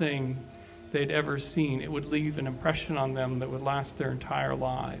powerful thing they'd ever seen. It would leave an impression on them that would last their entire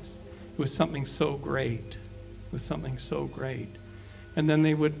lives. It was something so great. It was something so great. And then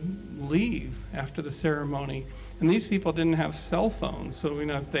they would leave after the ceremony. And these people didn't have cell phones, so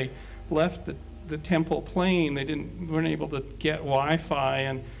as they left the temple plain, they weren't able to get Wi-Fi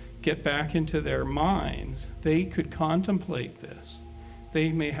and get back into their minds. They could contemplate this.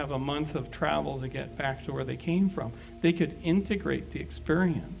 They may have a month of travel to get back to where they came from. They could integrate the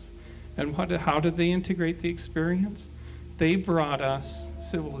experience. And how did they integrate the experience? They brought us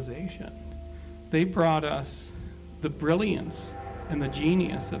civilization. They brought us the brilliance and the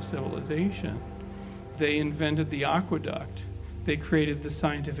genius of civilization. They invented the aqueduct. They created the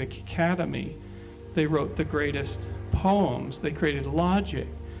scientific academy. They wrote the greatest poems. They created logic.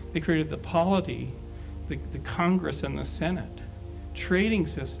 They created the polity, the Congress and the Senate, trading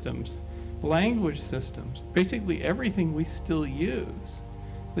systems, language systems, basically everything we still use.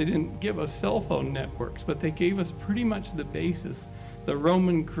 They didn't give us cell phone networks, but they gave us pretty much the basis, the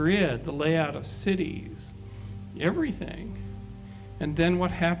Roman grid, the layout of cities, everything. And then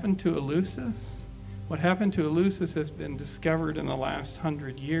what happened to Eleusis? What happened to Eleusis has been discovered in the last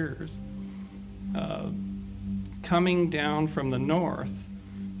 100 years. Coming down from the north,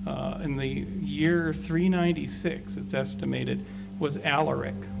 in the year 396, it's estimated, was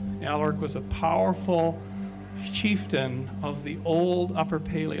Alaric. Alaric was a powerful chieftain of the old Upper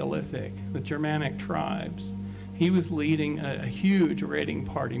Paleolithic, the Germanic tribes. He was leading a huge raiding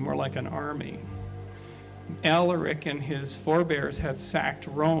party, more like an army. Alaric and his forebears had sacked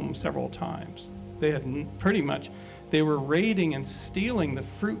Rome several times. They had they were raiding and stealing the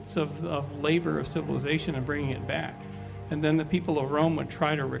fruits of labor of civilization and bringing it back. And then the people of Rome would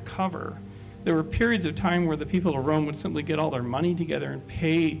try to recover. There were periods of time where the people of Rome would simply get all their money together and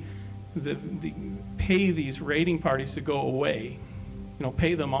pay these raiding parties to go away,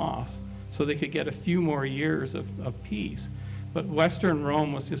 pay them off, so they could get a few more years of peace. But Western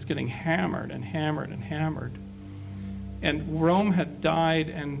Rome was just getting hammered and hammered and hammered. And Rome had died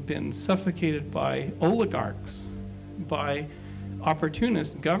and been suffocated by oligarchs, by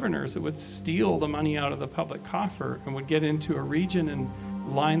opportunist governors that would steal the money out of the public coffer and would get into a region and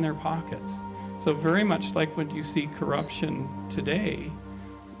line their pockets. So very much like when you see corruption today,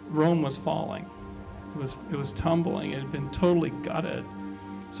 Rome was falling. It was tumbling. It had been totally gutted.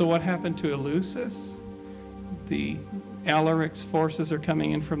 So what happened to Eleusis? The Alaric's forces are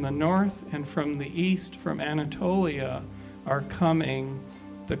coming in from the north, and from the east, from Anatolia, are coming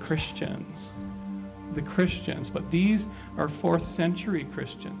the Christians. The Christians, but these are 4th century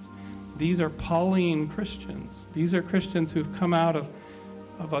Christians. These are Pauline Christians. These are Christians who've come out of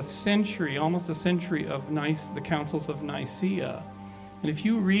a century, almost a century of the councils of Nicaea. And if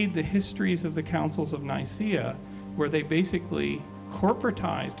you read the histories of the councils of Nicaea, where they basically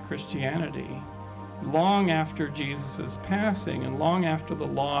corporatized Christianity long after Jesus' passing and long after the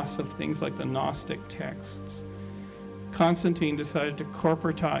loss of things like the Gnostic texts, Constantine decided to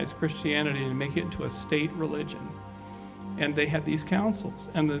corporatize Christianity and make it into a state religion. And they had these councils.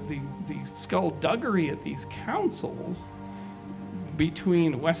 And the skullduggery at these councils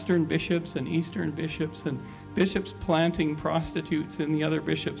between Western bishops and Eastern bishops, and bishops planting prostitutes in the other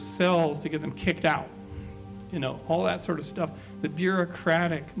bishops' cells to get them kicked out. All that sort of stuff. The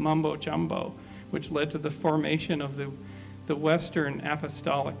bureaucratic mumbo-jumbo, which led to the formation of the Western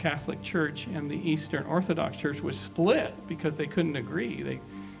Apostolic Catholic Church and the Eastern Orthodox Church, was split because they couldn't agree.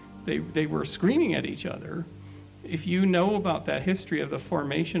 They were screaming at each other. If you know about that history of the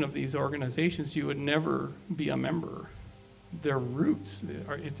formation of these organizations, you would never be a member. Their roots,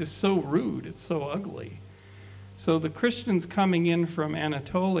 it's just so rude, it's so ugly. So the Christians coming in from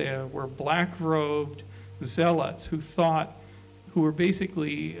Anatolia were black-robed zealots who were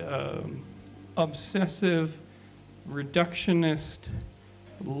basically obsessive, reductionist,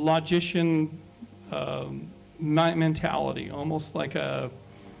 logician mentality, almost like a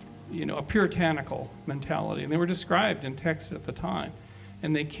puritanical mentality. And they were described in text at the time.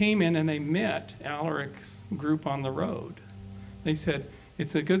 And they came in and they met Alaric's group on the road. They said,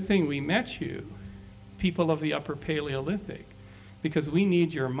 "It's a good thing we met you, people of the Upper Paleolithic, because we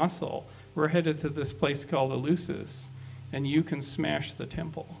need your muscle. We're headed to this place called Eleusis, and you can smash the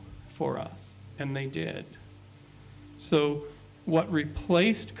temple for us." And they did. So what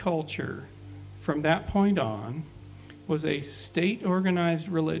replaced culture from that point on was a state-organized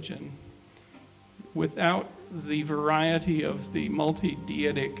religion without the variety of the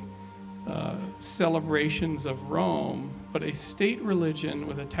multi-deitic celebrations of Rome, but a state religion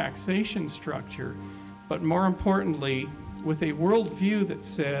with a taxation structure, but more importantly, with a worldview that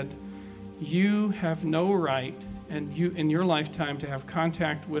said, you have no right and you in your lifetime to have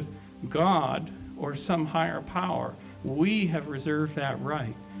contact with God or some higher power. We have reserved that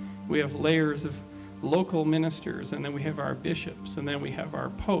right. We have layers of local ministers, and then we have our bishops, and then we have our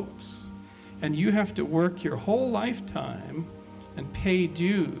popes. And you have to work your whole lifetime and pay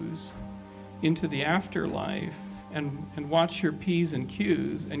dues into the afterlife and watch your P's and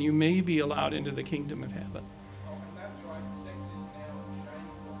Q's, and you may be allowed into the kingdom of heaven. Oh, and that's right. Sex is now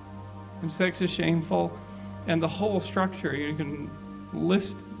shameful. And sex is shameful, and the whole structure, you can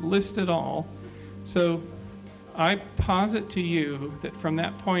list it all. So I posit to you that from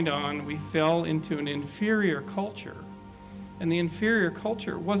that point on, we fell into an inferior culture. And the inferior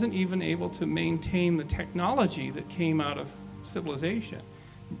culture wasn't even able to maintain the technology that came out of civilization.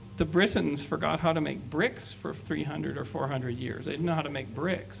 The Britons forgot how to make bricks for 300 or 400 years. They didn't know how to make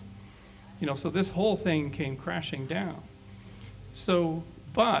bricks. So this whole thing came crashing down.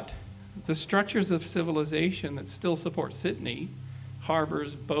 But the structures of civilization that still support Sydney,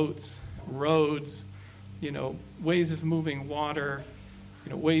 harbors, boats, roads, ways of moving water,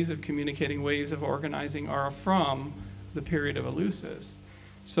 ways of communicating, ways of organizing are from the period of Eleusis.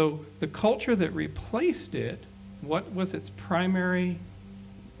 So the culture that replaced it, what was its primary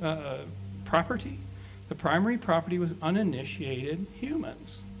property? The primary property was uninitiated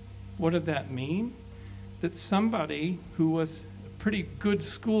humans. What did that mean? That somebody who was a pretty good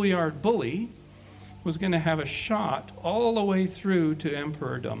schoolyard bully was going to have a shot all the way through to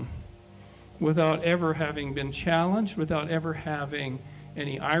emperordom without ever having been challenged, without ever having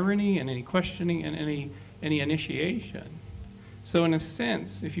any irony and any questioning and any initiation. So in a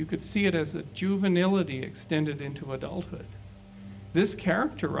sense, if you could see it as a juvenility extended into adulthood, this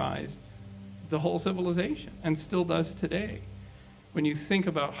characterized the whole civilization and still does today. When you think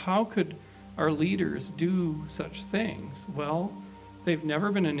about how could our leaders do such things, well, they've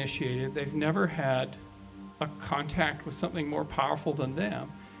never been initiated, they've never had a contact with something more powerful than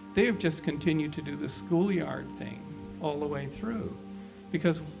them. They have just continued to do the schoolyard thing all the way through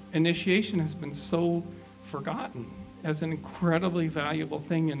because initiation has been so forgotten as an incredibly valuable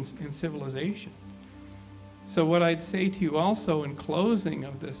thing in civilization. So what I'd say to you also in closing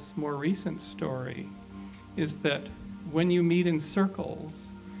of this more recent story is that when you meet in circles,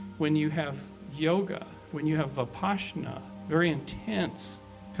 when you have yoga, when you have vipassana, very intense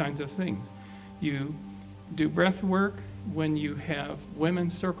kinds of things, You do breath work when you have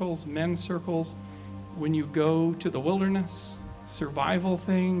women's circles, men's circles, when you go to the wilderness, survival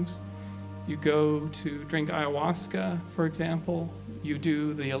things. You go to drink ayahuasca, for example. You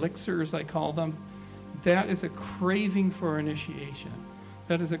do the elixirs, I call them. That is a craving for initiation.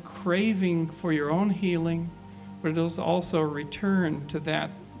 That is a craving for your own healing, but it is also a return to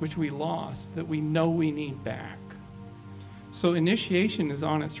that which we lost, that we know we need back. So initiation is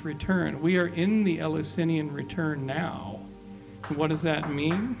on its return. We are in the Eleusinian return now. And what does that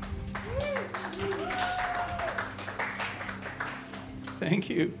mean? Thank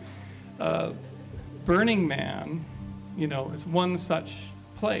you. Burning Man, is one such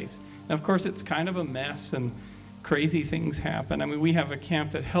place. And of course, it's kind of a mess and crazy things happen. I mean, we have a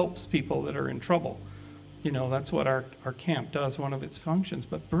camp that helps people that are in trouble. That's what our camp does, one of its functions.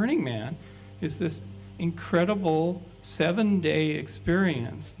 But Burning Man is this incredible 7-day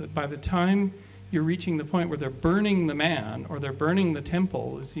experience that by the time you're reaching the point where they're burning the man or they're burning the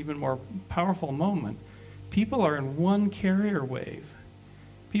temple, is even more powerful moment. People are in one carrier wave.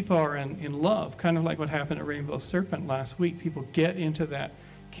 People are in love, kind of like what happened at Rainbow Serpent last week. People get into that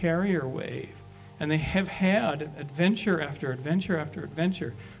carrier wave, and they have had adventure after adventure after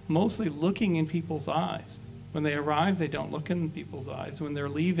adventure, mostly looking in people's eyes. When they arrive, they don't look in people's eyes. When they're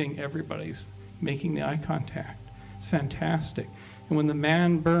leaving, everybody's making the eye contact. It's fantastic. And when the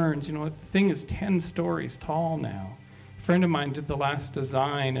man burns, the thing is 10 stories tall now. A friend of mine did the last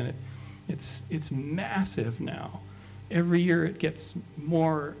design, and it's massive now. Every year it gets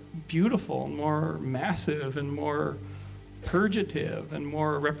more beautiful, more massive, and more purgative, and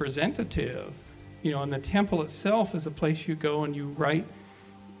more representative. And the temple itself is a place you go and you write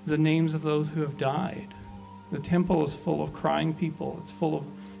the names of those who have died. The temple is full of crying people. It's full of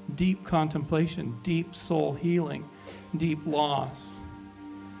deep contemplation, deep soul healing, deep loss.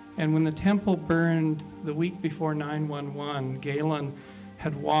 And when the temple burned the week before 9/11, Galen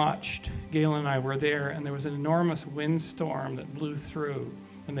had watched. Galen and I were there, and there was an enormous windstorm that blew through,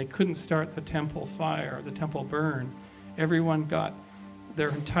 and they couldn't start the temple fire, the temple burn. Everyone got, their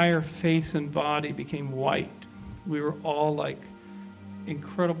entire face and body became white. We were all like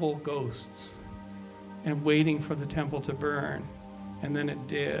incredible ghosts and waiting for the temple to burn. And then it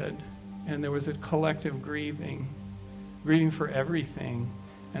did. And there was a collective grieving for everything.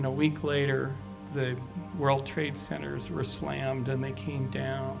 And a week later, the World Trade Centers were slammed and they came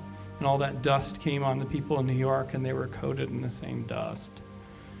down. And all that dust came on the people in New York, and they were coated in the same dust.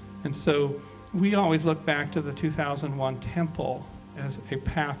 And so we always look back to the 2001 temple as a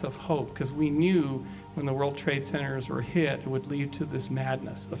path of hope, because we knew when the World Trade Centers were hit, it would lead to this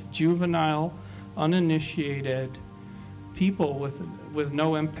madness of juvenile, uninitiated people with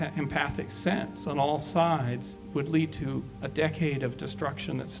no empathic sense on all sides, would lead to a decade of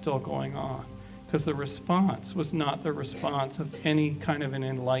destruction that's still going on, because the response was not the response of any kind of an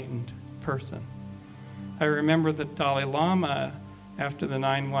enlightened person. I remember that Dalai Lama, after the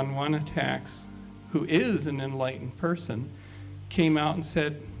 9/11 attacks, who is an enlightened person, came out and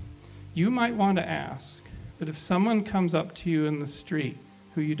said, you might want to ask that if someone comes up to you in the street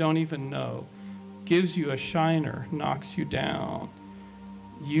who you don't even know, gives you a shiner, knocks you down,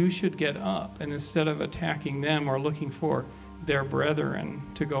 you should get up, and instead of attacking them or looking for their brethren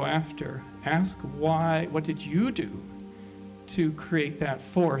to go after, ask why, what did you do to create that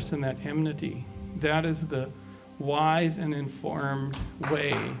force and that enmity? That is the wise and informed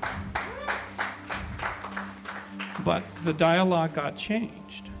way. But the dialogue got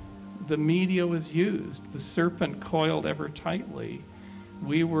changed. The media was used. The serpent coiled ever tightly.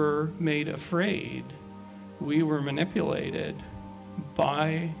 We were made afraid. We were manipulated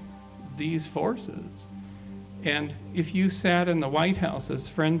by these forces. And if you sat in the White House, as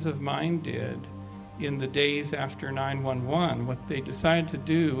friends of mine did in the days after 9/11, what they decided to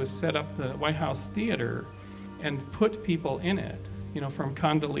do was set up the White House Theater and put people in it, from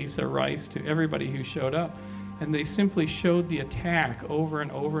Condoleezza Rice to everybody who showed up. And they simply showed the attack over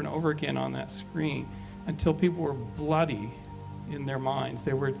and over and over again on that screen until people were bloody in their minds.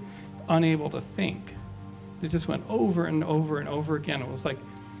 They were unable to think. They just went over and over and over again. It was like,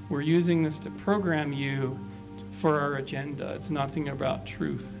 we're using this to program you for our agenda. It's nothing about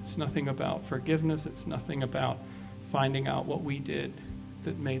truth. It's nothing about forgiveness. It's nothing about finding out what we did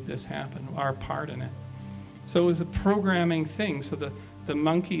that made this happen, our part in it. So it was a programming thing. So the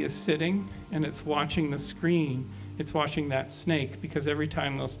monkey is sitting and it's watching the screen. It's watching that snake, because every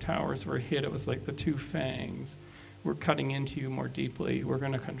time those towers were hit, it was like the two fangs. We're cutting into you more deeply. We're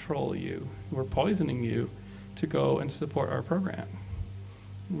going to control you. We're poisoning you to go and support our program.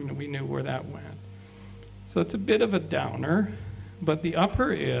 We knew where that went. So it's a bit of a downer, but the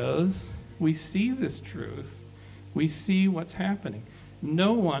upper is We see this truth. We see what's happening.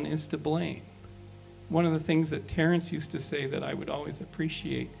 No one is to blame. One of the things that Terence used to say that I would always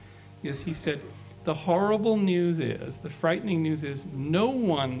appreciate is he said, the horrible news is, the frightening news is, no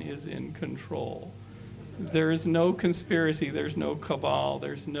one is in control. There is no conspiracy, there's no cabal,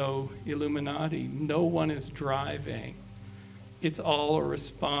 there's no Illuminati. No one is driving. It's all a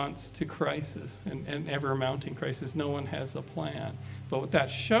response to crisis and ever-mounting crisis. No one has a plan. But what that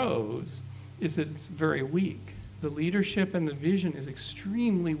shows is that it's very weak. The leadership and the vision is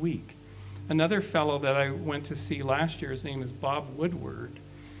extremely weak. Another fellow that I went to see last year, his name is Bob Woodward.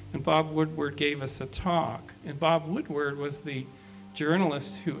 And Bob Woodward gave us a talk. And Bob Woodward was the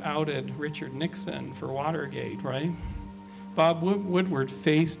journalist who outed Richard Nixon for Watergate, right? Bob Woodward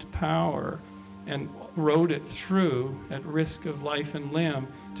faced power and rode it through at risk of life and limb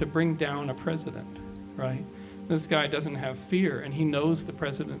to bring down a president, right? This guy doesn't have fear, and he knows the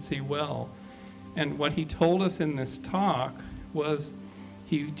presidency well. And what he told us in this talk was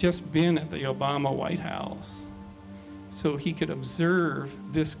he'd just been at the Obama White House, so he could observe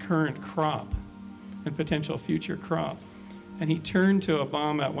this current crop and potential future crop. And he turned to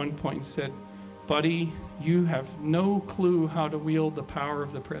Obama at one point and said, buddy, you have no clue how to wield the power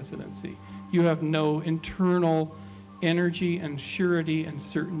of the presidency. You have no internal energy and surety and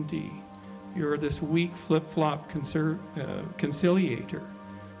certainty. You're this weak flip-flop conciliator,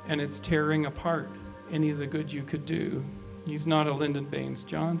 and it's tearing apart any of the good you could do. He's not a Lyndon Baines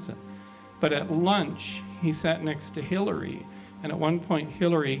Johnson. But at lunch, he sat next to Hillary, and at one point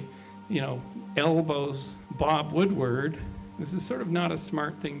Hillary, elbows Bob Woodward. This is sort of not a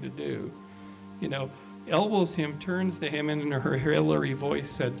smart thing to do. Elbows him, turns to him, and in her Hillary voice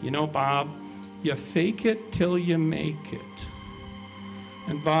said, Bob, you fake it till you make it.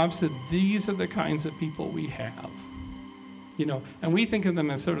 And Bob said, these are the kinds of people we have. And we think of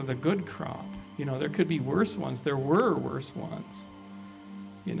them as sort of the good crop. There could be worse ones. There were worse ones.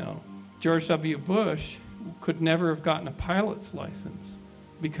 George W. Bush could never have gotten a pilot's license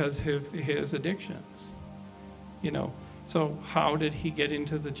because of his addictions. So how did he get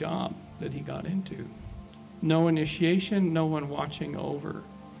into the job that he got into? No initiation, no one watching over.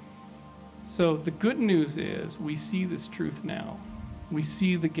 So the good news is we see this truth now. We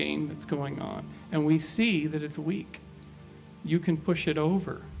see the game that's going on, and we see that it's weak. You can push it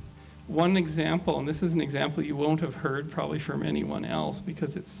over. One example, and this is an example you won't have heard probably from anyone else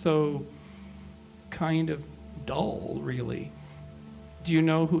because it's so kind of dull, really. Do you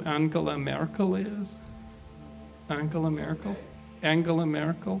know who Angela Merkel is? Angela Merkel? Angela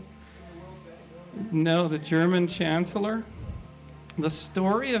Merkel? No, the German chancellor. The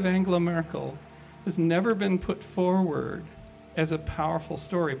story of Angela Merkel has never been put forward as a powerful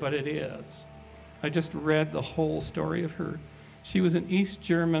story, but it is. I just read the whole story of her. She was an East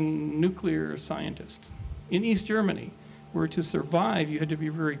German nuclear scientist in East Germany, where to survive you had to be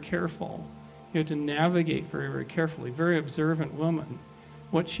very careful. You had to navigate very, very carefully, very observant woman.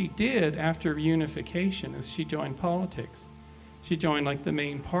 What she did after unification is she joined politics. She joined like the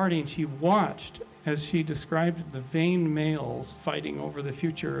main party, and she watched, as she described it, the vain males fighting over the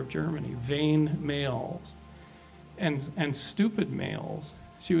future of Germany, vain males and stupid males.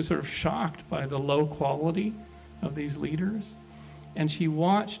 She was sort of shocked by the low quality of these leaders. And she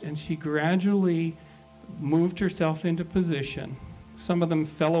watched, and she gradually moved herself into position. Some of them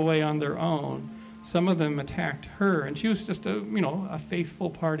fell away on their own. Some of them attacked her, and she was just a faithful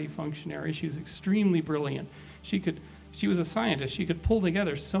party functionary. She was extremely brilliant. She was a scientist. She could pull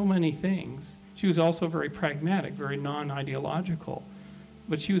together so many things. She was also very pragmatic, very non-ideological,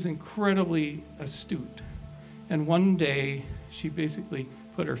 but she was incredibly astute. And one day, she basically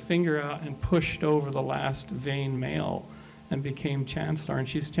put her finger out and pushed over the last vain male and became chancellor. And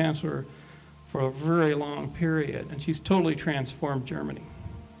she's chancellor for a very long period, and she's totally transformed Germany.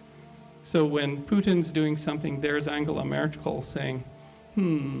 So when Putin's doing something, there's Angela Merkel saying,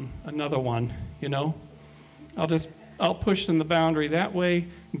 another one, I'll push in the boundary that way.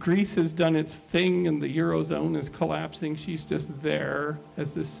 Greece has done its thing and the Eurozone is collapsing. She's just there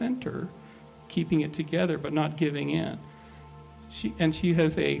as the center, keeping it together but not giving in. She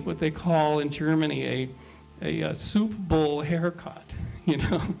has what they call in Germany a soup bowl haircut,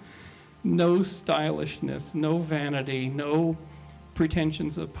 no stylishness, no vanity, no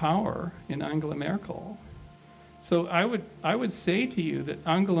pretensions of power in Angela Merkel. So I would say to you that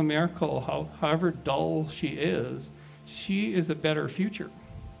Angela Merkel, however dull she is a better future.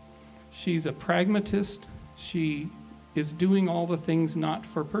 She's a pragmatist. She is doing all the things not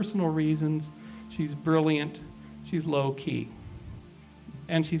for personal reasons. She's brilliant. She's low key.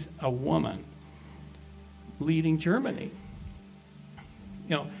 And she's a woman leading Germany.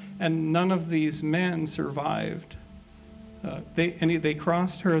 And none of these men survived. They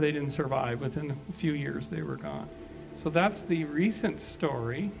crossed her, they didn't survive. Within a few years, they were gone. So that's the recent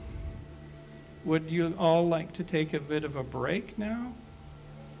story. Would you all like to take a bit of a break now?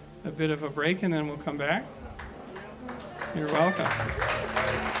 A bit of a break, and then we'll come back? You're welcome.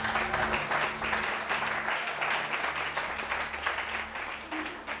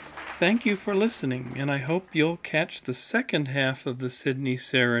 Thank you for listening, and I hope you'll catch the second half of the Sydney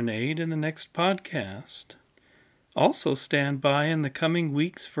Serenade in the next podcast. Also stand by in the coming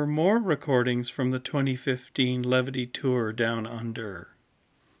weeks for more recordings from the 2015 Levity Tour Down Under.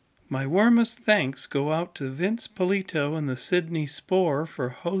 My warmest thanks go out to Vince Polito and the Sydney Spore for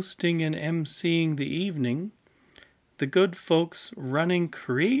hosting and emceeing the evening, the good folks running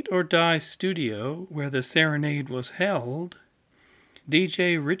Create or Die Studio, where the serenade was held,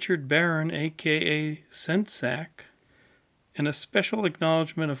 DJ Richard Barron, a.k.a. Sensac, and a special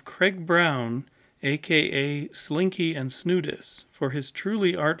acknowledgement of Craig Brown, a.k.a. Slinky and Snoodus, for his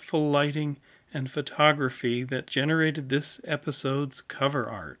truly artful lighting and photography that generated this episode's cover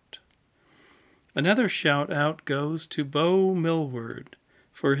art. Another shout out goes to Beau Millward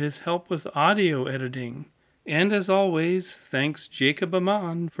for his help with audio editing, and as always, thanks Jacob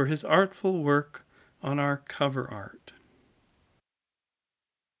Amon for his artful work on our cover art.